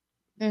mixing.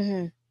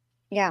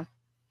 Yeah.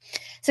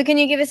 So can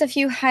you give us a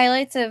few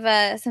highlights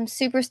of some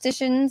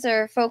superstitions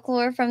or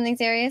folklore from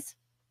these areas?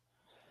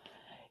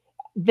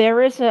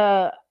 There is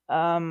a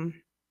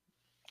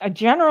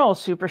general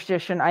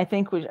superstition, I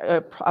think, which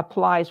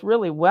applies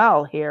really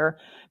well here,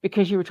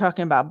 because you were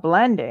talking about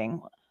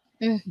blending.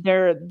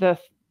 The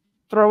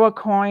throw a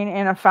coin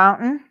in a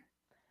fountain.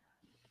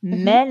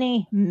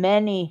 Many,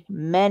 many,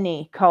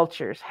 many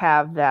cultures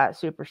have that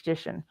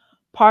superstition,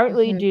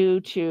 partly due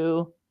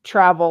to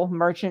travel,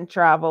 merchant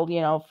travel, you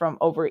know, from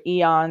over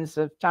eons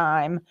of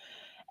time,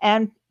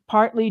 and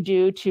partly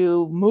due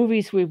to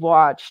movies we've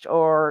watched,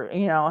 or,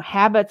 you know,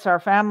 habits our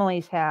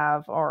families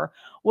have, or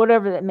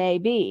whatever that may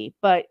be.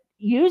 But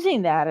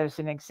using that as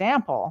an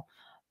example,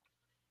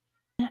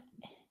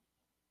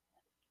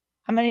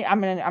 I'm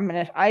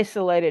gonna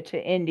isolate it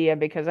to India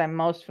because I'm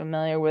most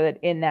familiar with it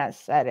in that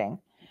setting.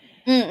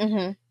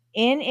 In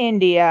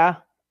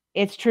India,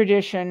 it's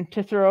tradition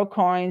to throw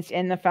coins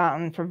in the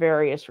fountain for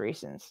various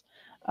reasons.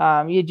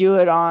 You do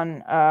it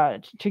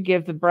to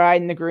give the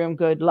bride and the groom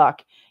good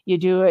luck. You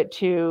do it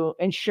to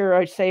ensure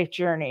a safe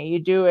journey. You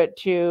do it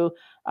to, you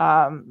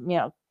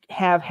know,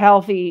 have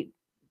healthy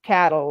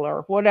cattle,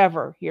 or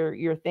whatever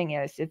your thing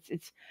is.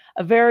 It's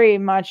a very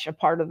much a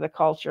part of the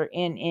culture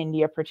in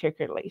India,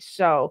 particularly.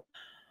 So,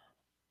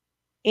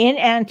 in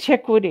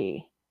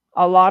antiquity,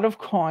 a lot of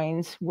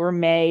coins were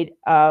made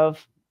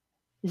of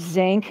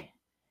zinc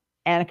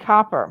and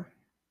copper.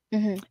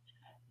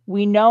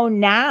 We know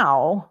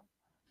now,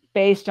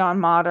 based on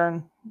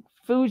modern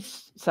food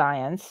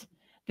science,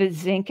 that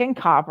zinc and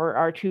copper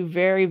are two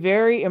very,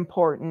 very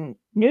important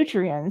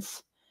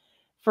nutrients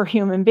for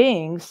human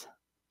beings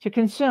to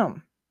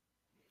consume.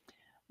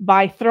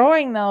 By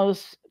throwing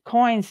those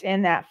coins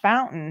in that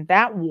fountain,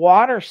 that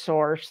water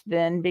source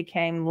then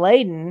became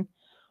laden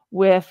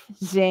with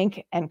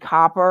zinc and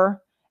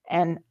copper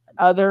and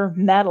other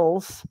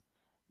metals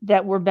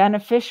that were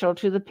beneficial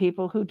to the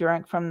people who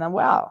drank from the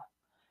well.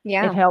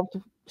 It helped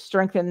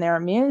strengthen their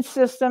immune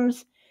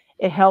systems.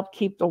 It helped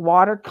keep the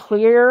water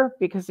clear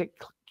because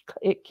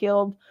it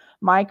killed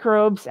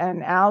microbes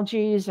and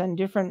algae and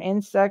different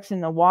insects in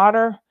the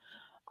water.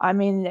 I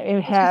mean,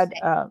 it had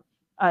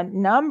a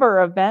number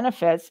of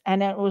benefits,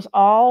 and it was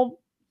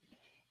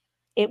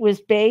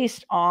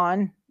based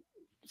on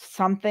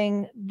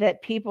something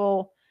that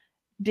people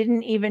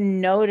didn't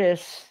even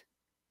notice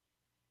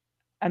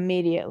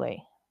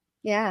immediately.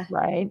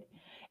 Right?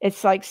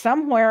 It's like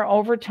somewhere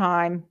over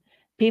time,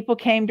 people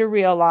came to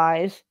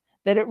realize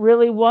that it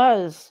really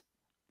was,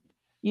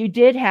 you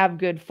did have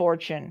good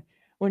fortune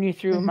when you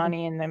threw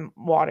money in the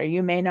water.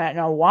 You may not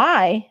know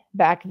why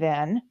back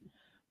then,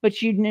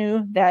 but you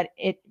knew that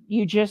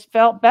you just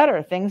felt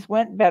better. Things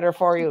went better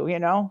for you, you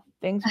know.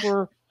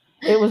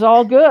 It was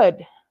all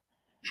good.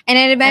 And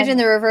I'd imagine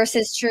the reverse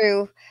is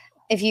true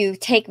if you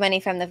take money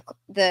from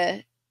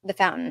the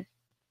fountain.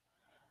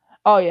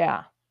 Oh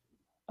yeah.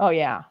 Oh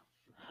yeah.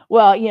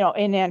 Well, you know,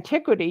 in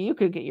antiquity, you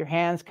could get your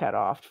hands cut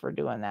off for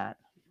doing that.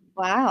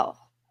 Wow.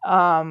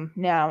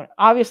 Now,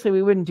 obviously,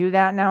 we wouldn't do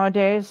that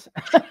nowadays.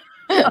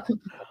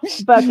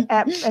 But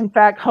in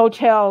fact,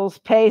 hotels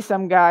pay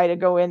some guy to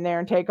go in there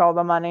and take all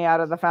the money out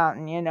of the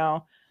fountain, you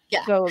know,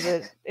 so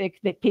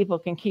that people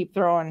can keep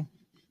throwing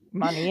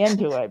money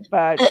into it.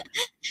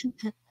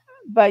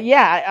 But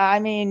yeah, I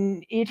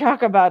mean, you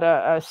talk about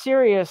a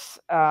serious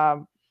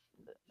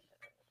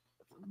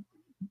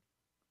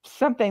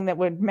something that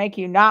would make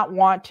you not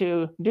want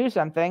to do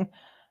something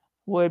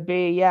would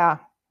be, you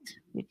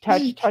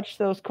touch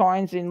those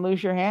coins and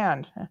lose your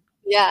hand.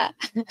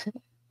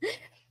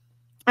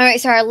 All right,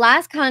 so our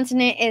last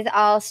continent is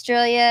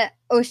Australia,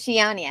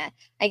 Oceania.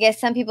 I guess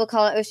some people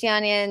call it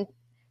Oceania and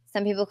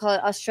some people call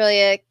it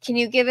Australia. Can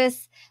you give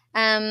us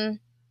a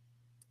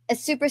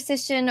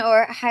superstition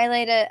or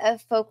highlight a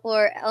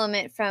folklore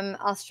element from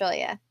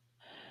Australia?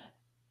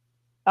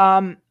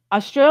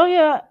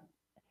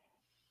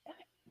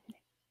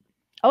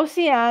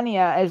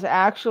 Oceania is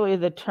actually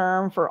the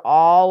term for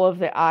all of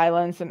the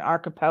islands and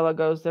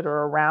archipelagos that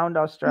are around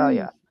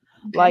Australia,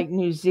 like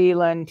New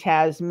Zealand,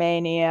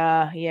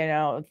 Tasmania, you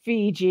know,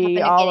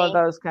 Fiji, all of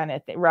those kind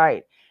of things.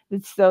 Right.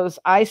 It's those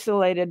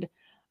isolated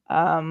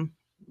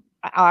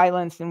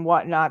islands and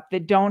whatnot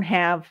that don't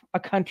have a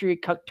country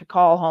to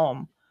call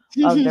home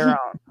of their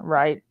own.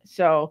 Right.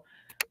 So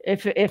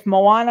if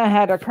Moana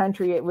had a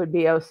country, it would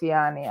be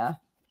Oceania.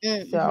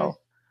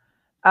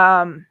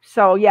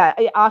 So yeah,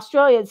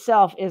 Australia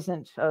itself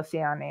isn't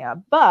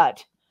Oceania,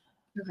 but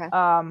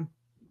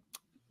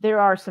there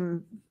are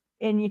some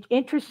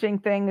interesting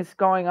things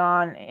going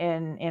on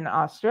in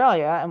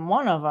Australia, and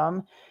one of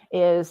them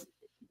is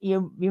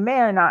you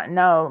may or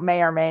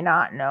may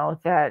not know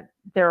that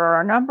there are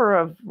a number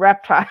of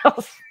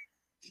reptiles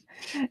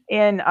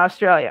in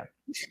Australia.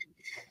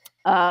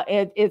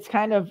 It's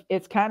kind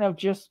of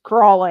just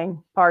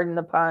crawling, pardon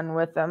the pun,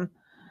 with them.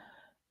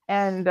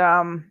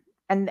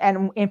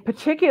 And in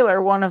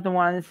particular, one of the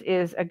ones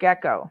is a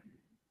gecko.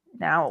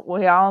 Now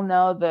we all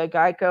know the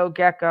Geico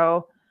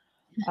gecko,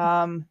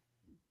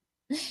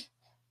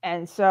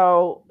 and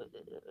so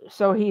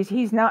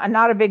he's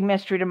not a big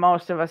mystery to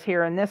most of us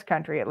here in this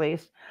country, at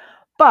least.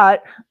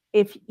 But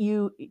if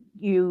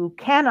you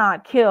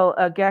cannot kill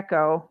a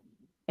gecko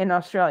in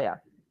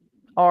Australia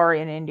or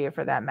in India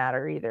for that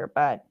matter either,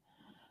 but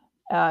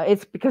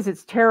it's because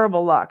it's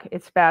terrible luck.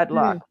 It's bad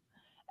luck.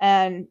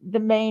 And the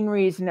main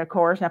reason, of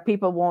course, now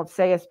people won't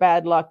say it's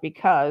bad luck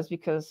because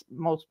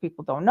most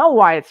people don't know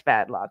why it's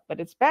bad luck,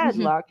 but it's bad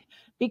luck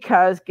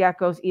because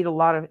geckos eat a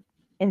lot of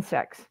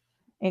insects,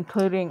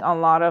 including a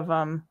lot of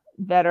them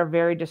that are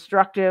very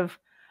destructive,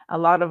 a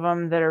lot of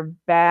them that are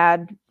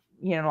bad,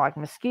 like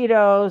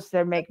mosquitoes.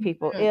 They make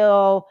people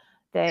ill.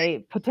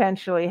 They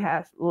potentially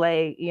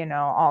lay,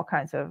 all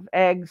kinds of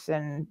eggs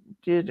and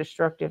do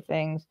destructive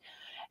things.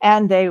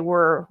 And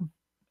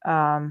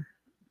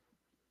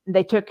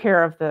they took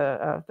care of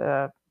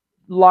the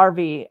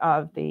larvae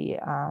of the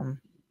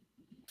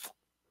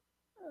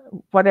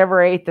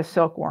whatever ate the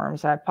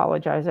silkworms. I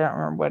apologize. I don't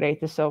remember what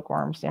ate the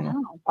silkworms in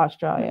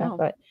Australia,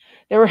 but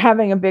they were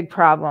having a big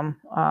problem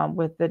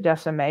with the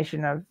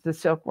decimation of the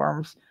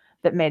silkworms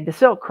that made the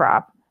silk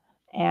crop.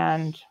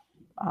 And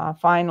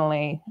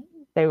finally,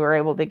 they were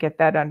able to get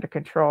that under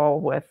control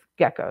with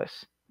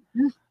geckos.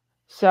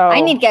 So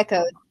I need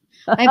geckos.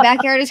 My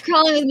backyard is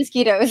crawling with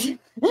mosquitoes.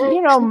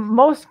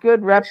 Most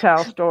good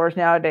reptile stores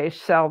nowadays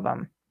sell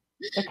them.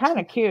 They're kind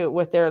of cute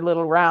with their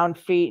little round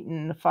feet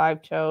and the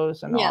 5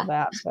 toes and all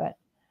that.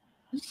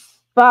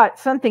 But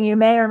something you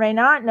may or may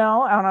not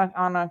know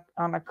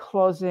on a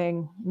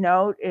closing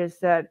note is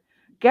that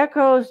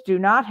geckos do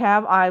not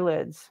have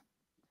eyelids.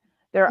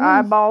 Their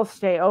eyeballs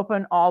stay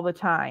open all the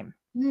time.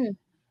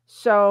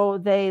 So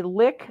they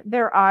lick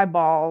their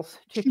eyeballs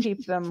to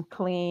keep them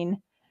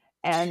clean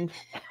and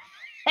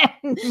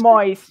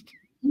moist.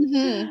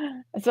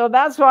 So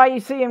that's why you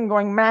see them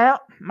going meow,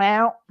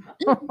 meow.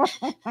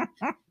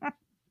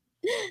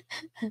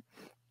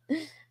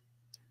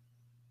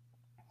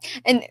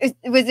 And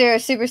was there a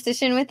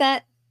superstition with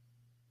that?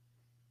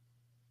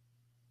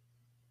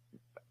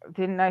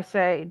 Didn't I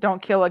say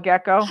don't kill a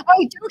gecko? Oh,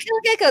 don't kill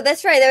a gecko.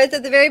 That's right. That was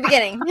at the very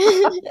beginning.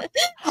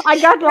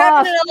 I got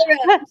lost.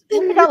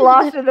 I got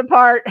lost in the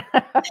part.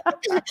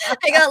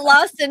 I got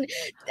lost in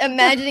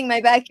imagining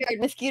my backyard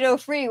mosquito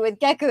free with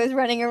geckos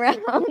running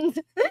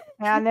around.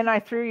 And then I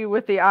threw you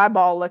with the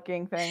eyeball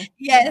licking thing.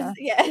 Yes.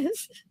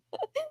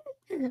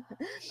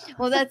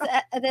 Well,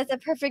 that's a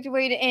perfect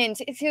way to end.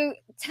 So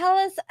tell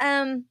us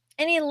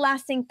any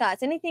lasting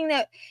thoughts, anything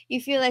that you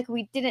feel like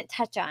we didn't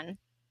touch on.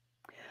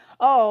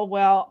 Oh,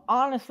 well,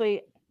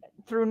 honestly,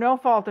 through no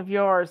fault of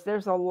yours,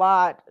 there's a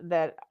lot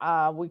that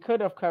we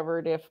could have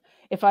covered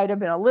if I'd have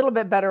been a little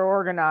bit better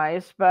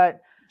organized. But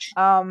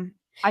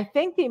I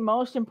think the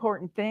most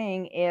important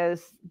thing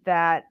is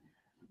that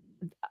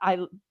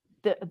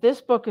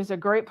this book is a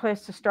great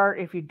place to start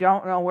if you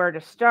don't know where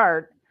to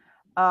start.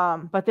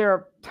 But there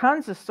are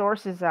tons of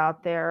sources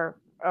out there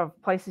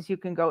of places you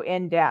can go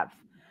in depth.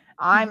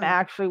 I'm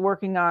actually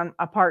working on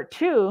a part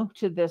 2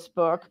 to this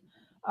book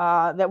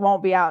that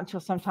won't be out until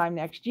sometime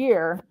next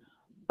year.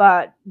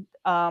 But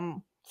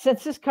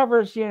since this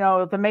covers,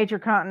 the major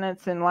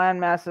continents and land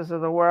masses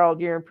of the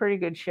world, you're in pretty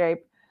good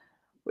shape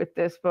with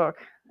this book.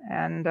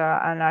 And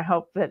I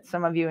hope that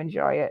some of you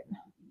enjoy it.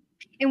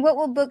 And what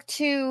will book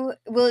 2,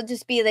 will it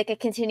just be like a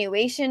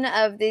continuation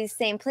of these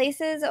same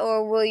places,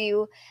 or will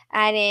you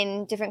add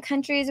in different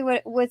countries?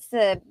 What's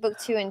the book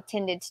 2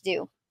 intended to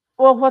do?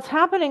 Well, what's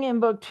happening in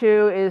book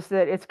 2 is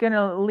that it's going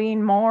to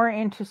lean more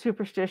into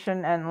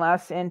superstition and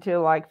less into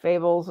like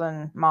fables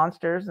and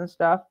monsters and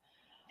stuff.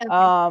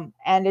 Okay.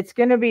 And it's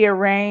going to be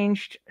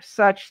arranged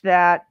such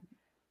that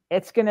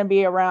it's going to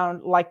be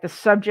around like the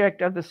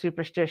subject of the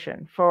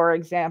superstition. For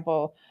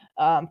example,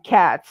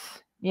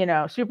 cats,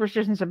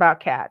 superstitions about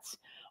cats,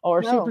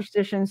 or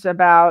superstitions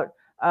about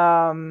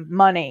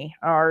money,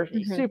 or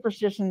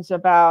superstitions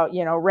about,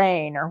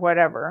 rain or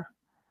whatever.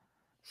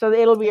 So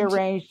it'll be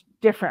arranged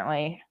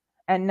differently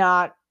and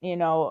not,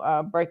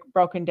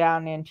 broken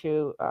down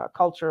into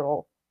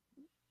cultural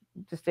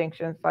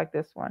distinctions like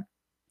this one.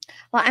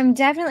 Well, I'm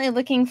definitely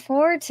looking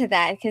forward to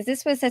that because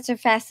this was such a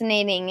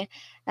fascinating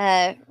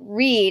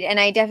read, and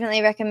I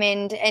definitely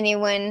recommend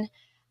anyone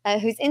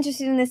who's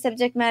interested in this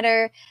subject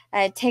matter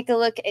take a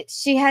look.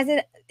 She has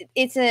it.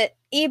 It's an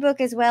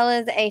ebook as well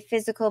as a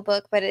physical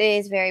book, but it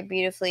is very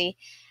beautifully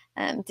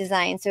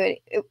designed. So,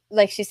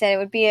 like she said, it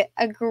would be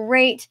a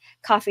great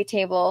coffee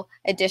table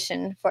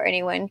edition for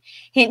anyone.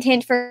 Hint,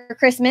 hint for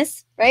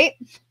Christmas, right?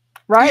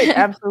 Right,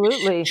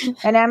 absolutely.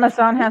 And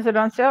Amazon has it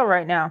on sale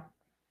right now.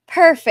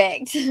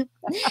 Perfect.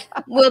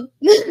 Well,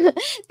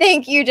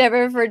 thank you,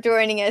 Deborah, for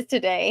joining us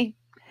today.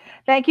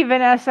 Thank you,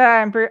 Vanessa.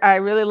 I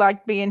really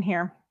liked being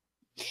here.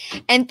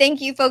 And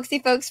thank you, folksy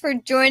folks, for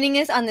joining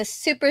us on this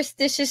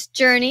superstitious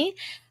journey.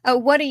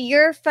 What are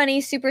your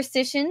funny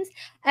superstitions?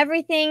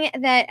 Everything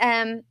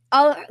that,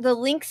 all the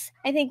links,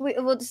 I think we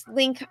will just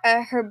link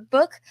her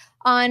book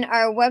on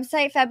our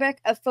website,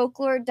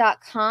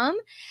 fabricoffolklore.com.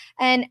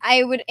 And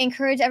I would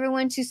encourage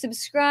everyone to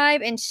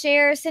subscribe and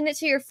share. Send it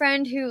to your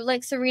friend who,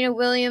 like Serena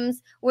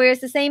Williams, wears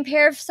the same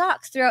pair of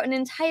socks throughout an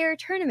entire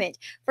tournament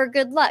for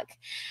good luck.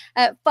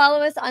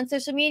 Follow us on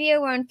social media.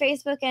 We're on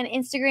Facebook and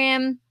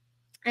Instagram,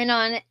 and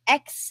on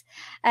X,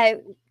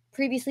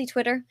 previously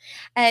Twitter.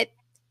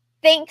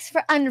 Thanks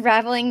for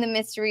unraveling the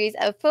mysteries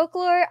of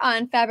folklore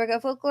on Fabric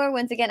of Folklore.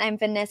 Once again, I'm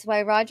Vanessa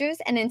Y. Rogers,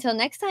 and until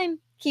next time,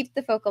 keep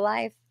the folk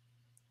alive.